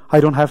appending, I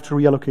don't have to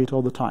reallocate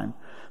all the time.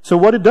 So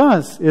what it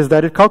does is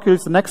that it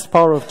calculates the next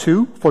power of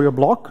 2 for your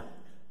block,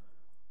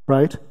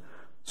 right?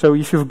 So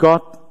if you've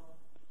got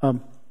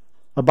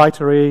a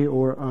byte array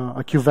or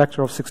a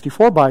QVector of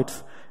 64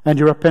 bytes, and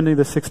you're appending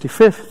the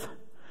 65th,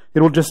 it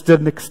will just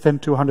then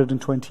extend to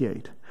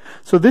 128.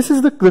 So this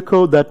is the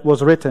code that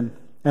was written.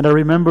 And I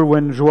remember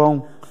when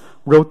João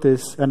wrote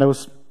this, and I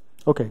was,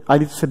 okay, I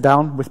need to sit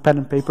down with pen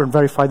and paper and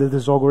verify that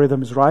this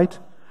algorithm is right.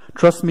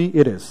 Trust me,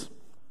 it is.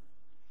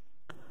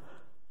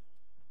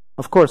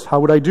 Of course, how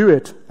would I do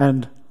it?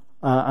 And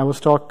I was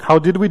taught, how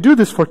did we do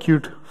this for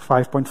Qt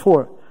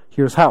 5.4?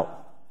 Here's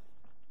how.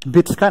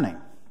 Bit scanning.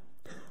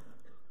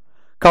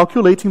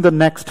 Calculating the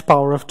next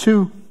power of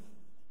 2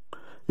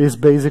 is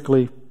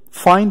basically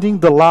finding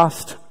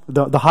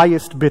the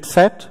highest bit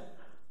set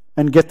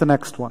and get the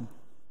next one,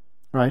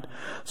 right?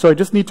 So I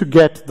just need to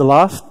get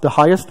the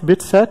highest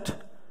bit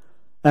set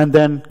and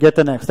then get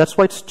the next. That's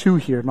why it's 2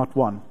 here, not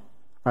 1,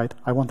 right?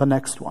 I want the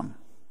next one.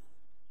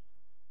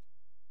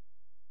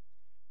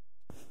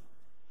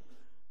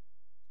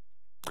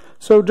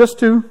 So just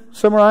to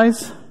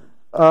summarize,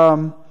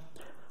 learn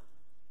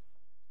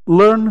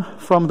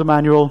from the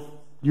manual,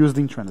 use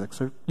the intrinsic.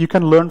 So you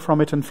can learn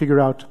from it and figure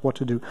out what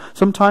to do.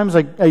 Sometimes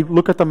I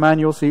look at the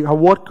manual, see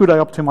what could I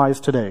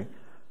optimize today.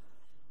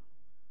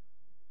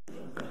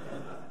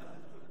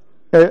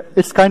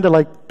 It's kind of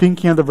like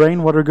Pinky and the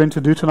Brain, what we're going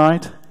to do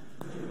tonight.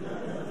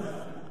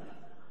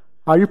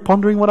 Are you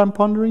pondering what I'm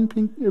pondering,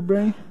 Pinky and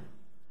Brain?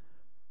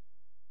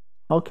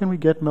 How can we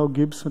get Mel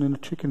Gibson in a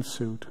chicken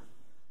suit?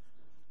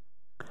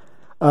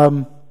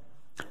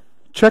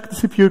 Check the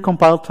CPU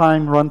compile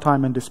time,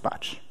 runtime, and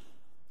dispatch.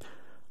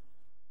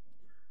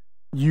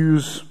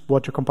 Use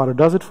what your compiler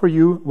does it for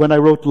you. When I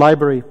wrote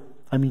library,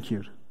 I mean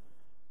Qt.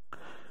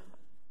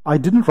 I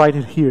didn't write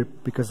it here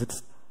because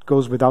it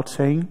goes without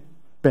saying,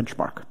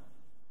 benchmark.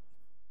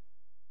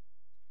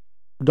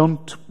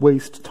 Don't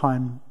waste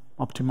time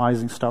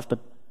optimizing stuff that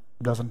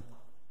doesn't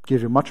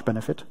give you much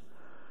benefit.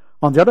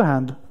 On the other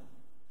hand,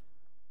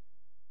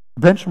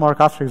 benchmark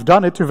after you've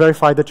done it to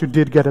verify that you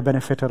did get a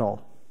benefit at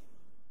all.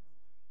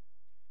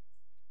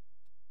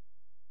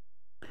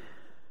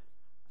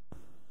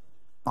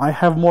 I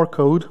have more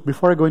code.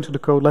 Before I go into the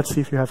code, let's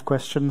see if you have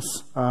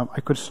questions. I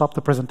could stop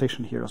the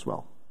presentation here as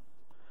well.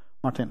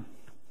 Martin.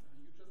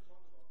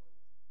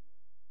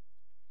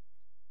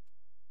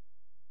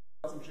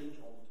 It doesn't change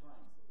all the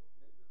time.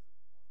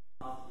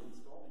 So after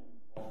installing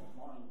or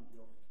deploying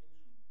the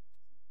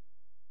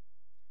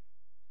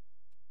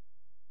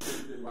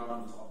application, the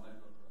environment is off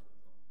network.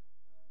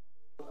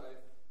 What I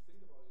think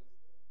about is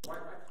why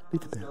can't this value be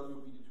determined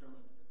at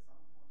some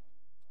point?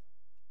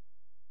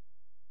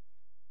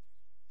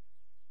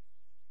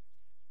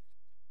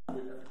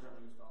 Every time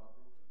you start a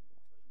program.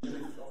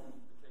 Usually it's often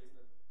the case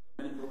that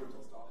many programs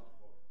are started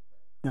before.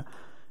 Yeah.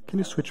 Can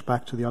you switch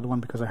back to the other one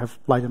because I have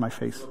light in my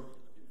face? So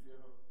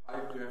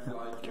if you have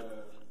like maybe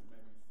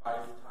 5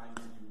 times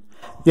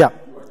Yeah.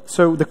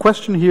 So the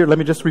question here, let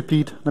me just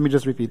repeat.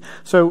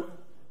 So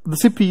the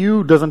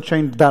CPU doesn't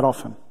change that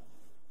often,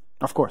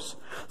 of course.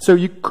 So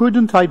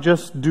couldn't I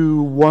just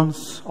do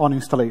once on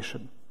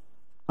installation?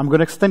 I'm going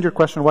to extend your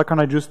question. Why can't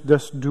I just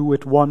do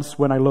it once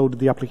when I load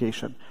the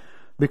application?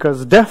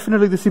 Because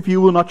definitely the CPU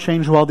will not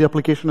change while the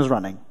application is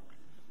running.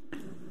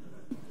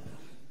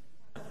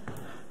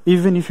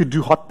 Even if you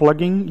do hot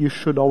plugging, you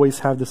should always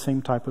have the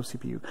same type of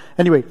CPU.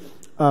 Anyway,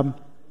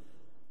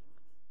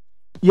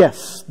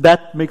 yes,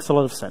 that makes a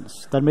lot of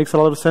sense. That makes a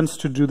lot of sense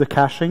to do the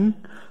caching.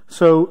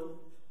 So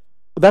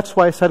that's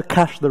why I said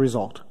cache the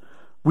result.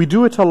 We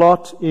do it a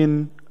lot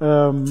in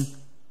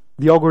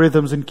the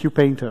algorithms in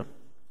QPainter.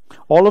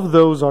 All of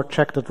those are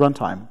checked at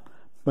runtime,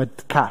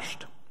 but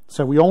cached.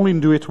 So we only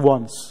do it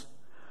once.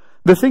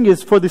 The thing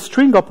is, for the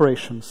string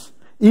operations,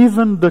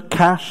 even the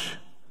cache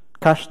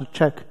the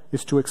check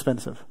is too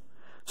expensive.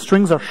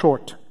 Strings are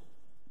short.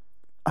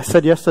 I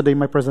said yesterday in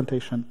my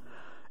presentation,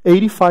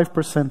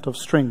 85% of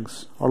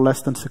strings are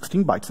less than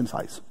 16 bytes in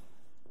size.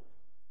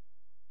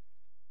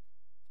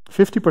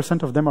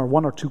 50% of them are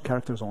 1 or 2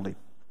 characters only.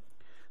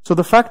 So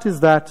the fact is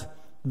that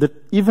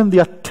even the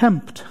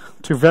attempt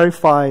to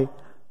verify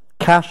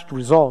cached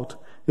result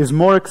is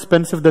more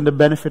expensive than the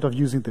benefit of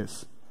using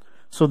this.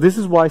 So this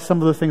is why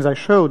some of the things I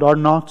showed are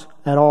not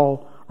at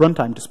all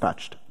runtime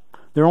dispatched.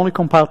 They're only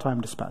compile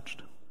time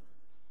dispatched.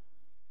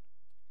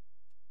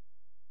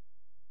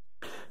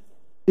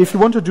 If you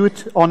want to do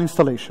it on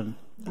installation,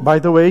 by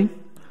the way,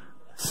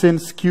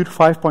 since Qt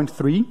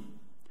 5.3,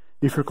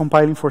 if you're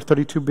compiling for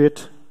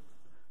 32-bit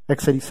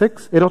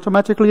x86, it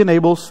automatically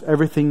enables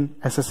everything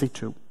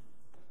SSE2.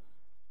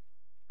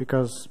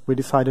 Because we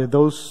decided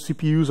those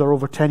CPUs are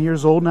over 10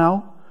 years old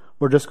now,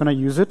 we're just going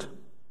to use it.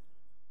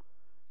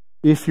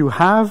 If you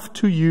have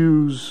to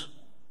use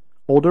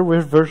older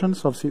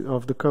versions of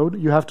the code,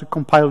 you have to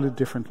compile it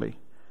differently.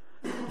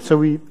 So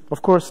we,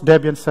 of course,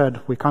 Debian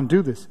said, we can't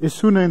do this. Is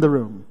Suna in the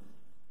room?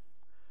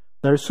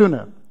 There is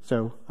Suna.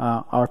 So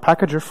our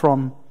packager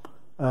from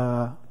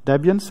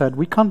Debian said,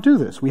 we can't do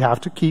this. We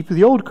have to keep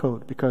the old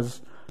code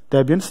because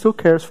Debian still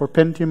cares for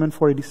Pentium and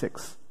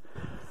 486.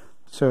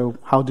 So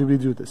how do we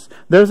do this?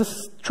 There's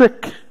a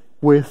trick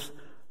with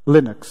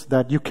Linux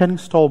that you can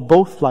install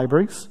both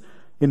libraries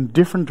in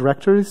different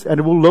directories and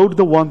it will load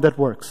the one that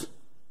works.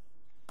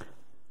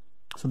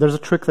 So there's a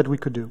trick that we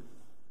could do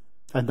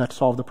and that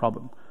solved the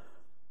problem.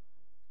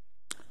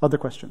 Other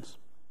questions?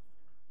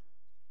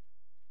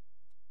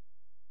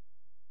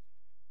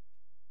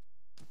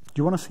 Do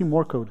you want to see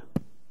more code?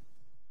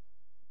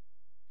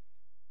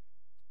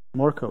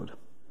 More code.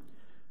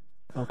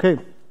 Okay.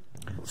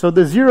 So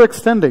the zero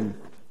extending.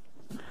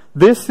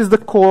 This is the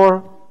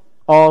core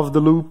of the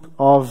loop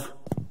of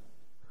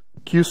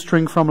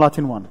QString from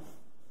Latin 1.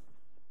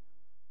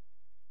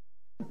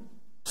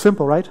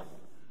 Simple, right?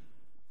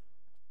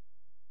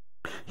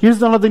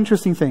 Here's another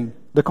interesting thing.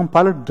 The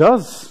compiler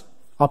does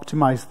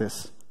optimize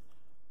this.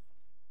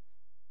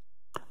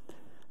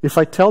 If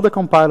I tell the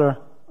compiler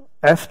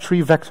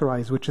F3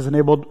 vectorize, which is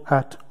enabled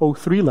at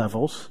 03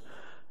 levels,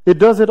 it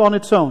does it on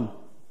its own.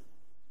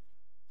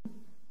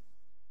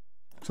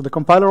 So the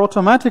compiler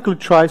automatically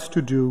tries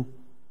to do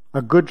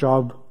a good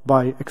job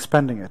by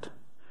expanding it.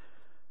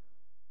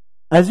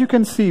 As you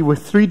can see,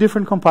 with 3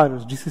 different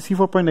compilers, GCC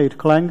 4.8,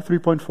 Clang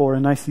 3.4,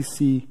 and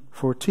ICC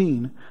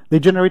 14, they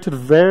generated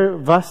very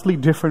vastly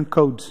different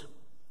codes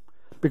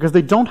because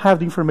they don't have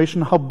the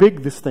information how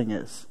big this thing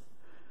is.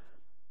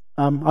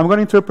 I'm going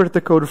to interpret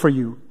the code for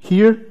you.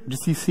 Here,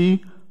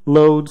 GCC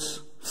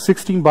loads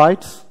 16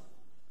 bytes,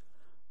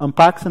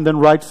 unpacks, and then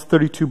writes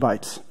 32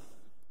 bytes.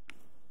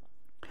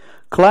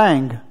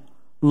 Clang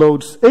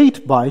loads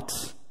 8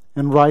 bytes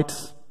and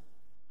writes,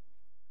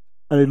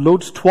 and it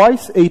loads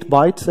twice 8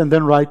 bytes and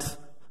then writes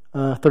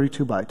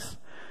 32 bytes.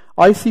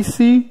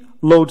 ICC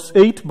loads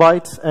 8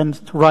 bytes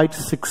and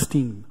writes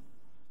 16.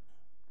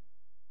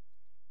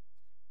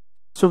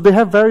 So they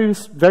have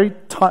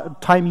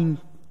timing.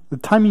 The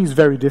timing is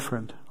very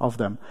different of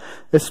them.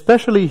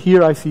 Especially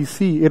here,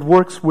 ICC, it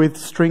works with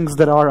strings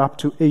that are up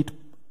to 8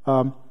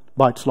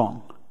 bytes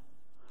long.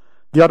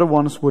 The other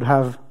ones would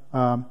have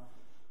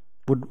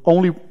would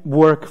only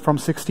work from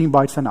 16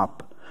 bytes and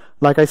up.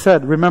 Like I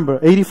said, remember,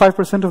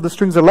 85% of the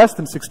strings are less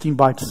than 16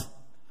 bytes.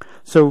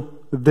 So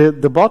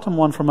the bottom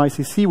one from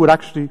ICC would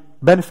actually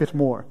benefit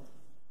more.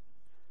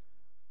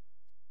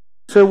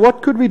 So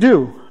what could we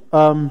do?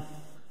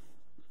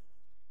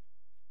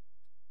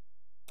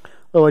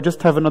 Oh, I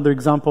just have another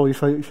example.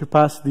 If you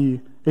pass the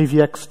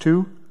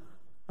AVX2,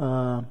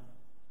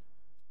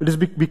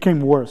 it became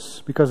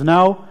worse because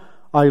now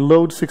I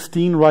load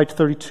 16, write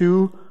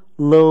 32,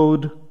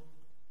 load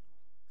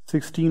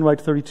 16, write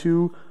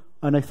 32,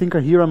 and I think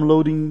here I'm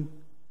loading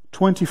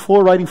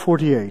 24, writing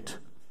 48.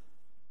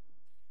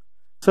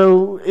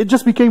 So it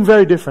just became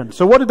very different.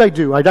 So what did I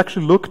do? I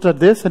actually looked at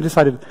this and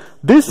decided,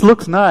 this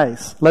looks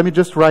nice. Let me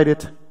just write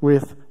it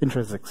with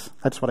intrinsics.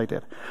 That's what I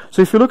did.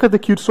 So if you look at the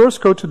Qt source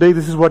code today,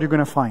 this is what you're going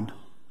to find.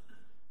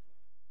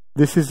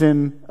 This is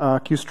in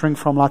QString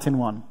from Latin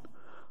 1.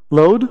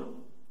 Load,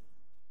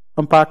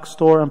 unpack,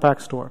 store,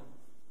 unpack, store.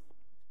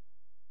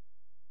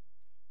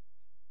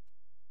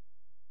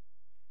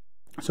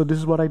 So this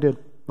is what I did.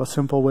 A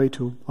simple way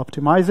to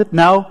optimize it.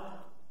 Now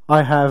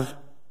I have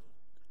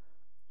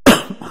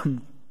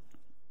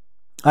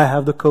I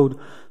have the code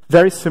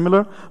very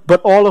similar,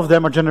 but all of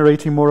them are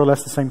generating more or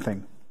less the same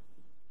thing.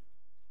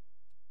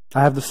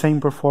 I have the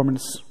same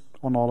performance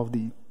on all of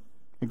the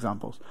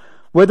examples.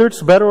 Whether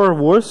it's better or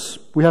worse,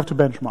 we have to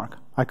benchmark.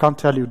 I can't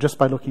tell you just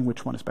by looking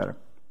which one is better.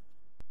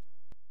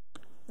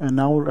 And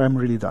now I'm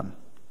really done.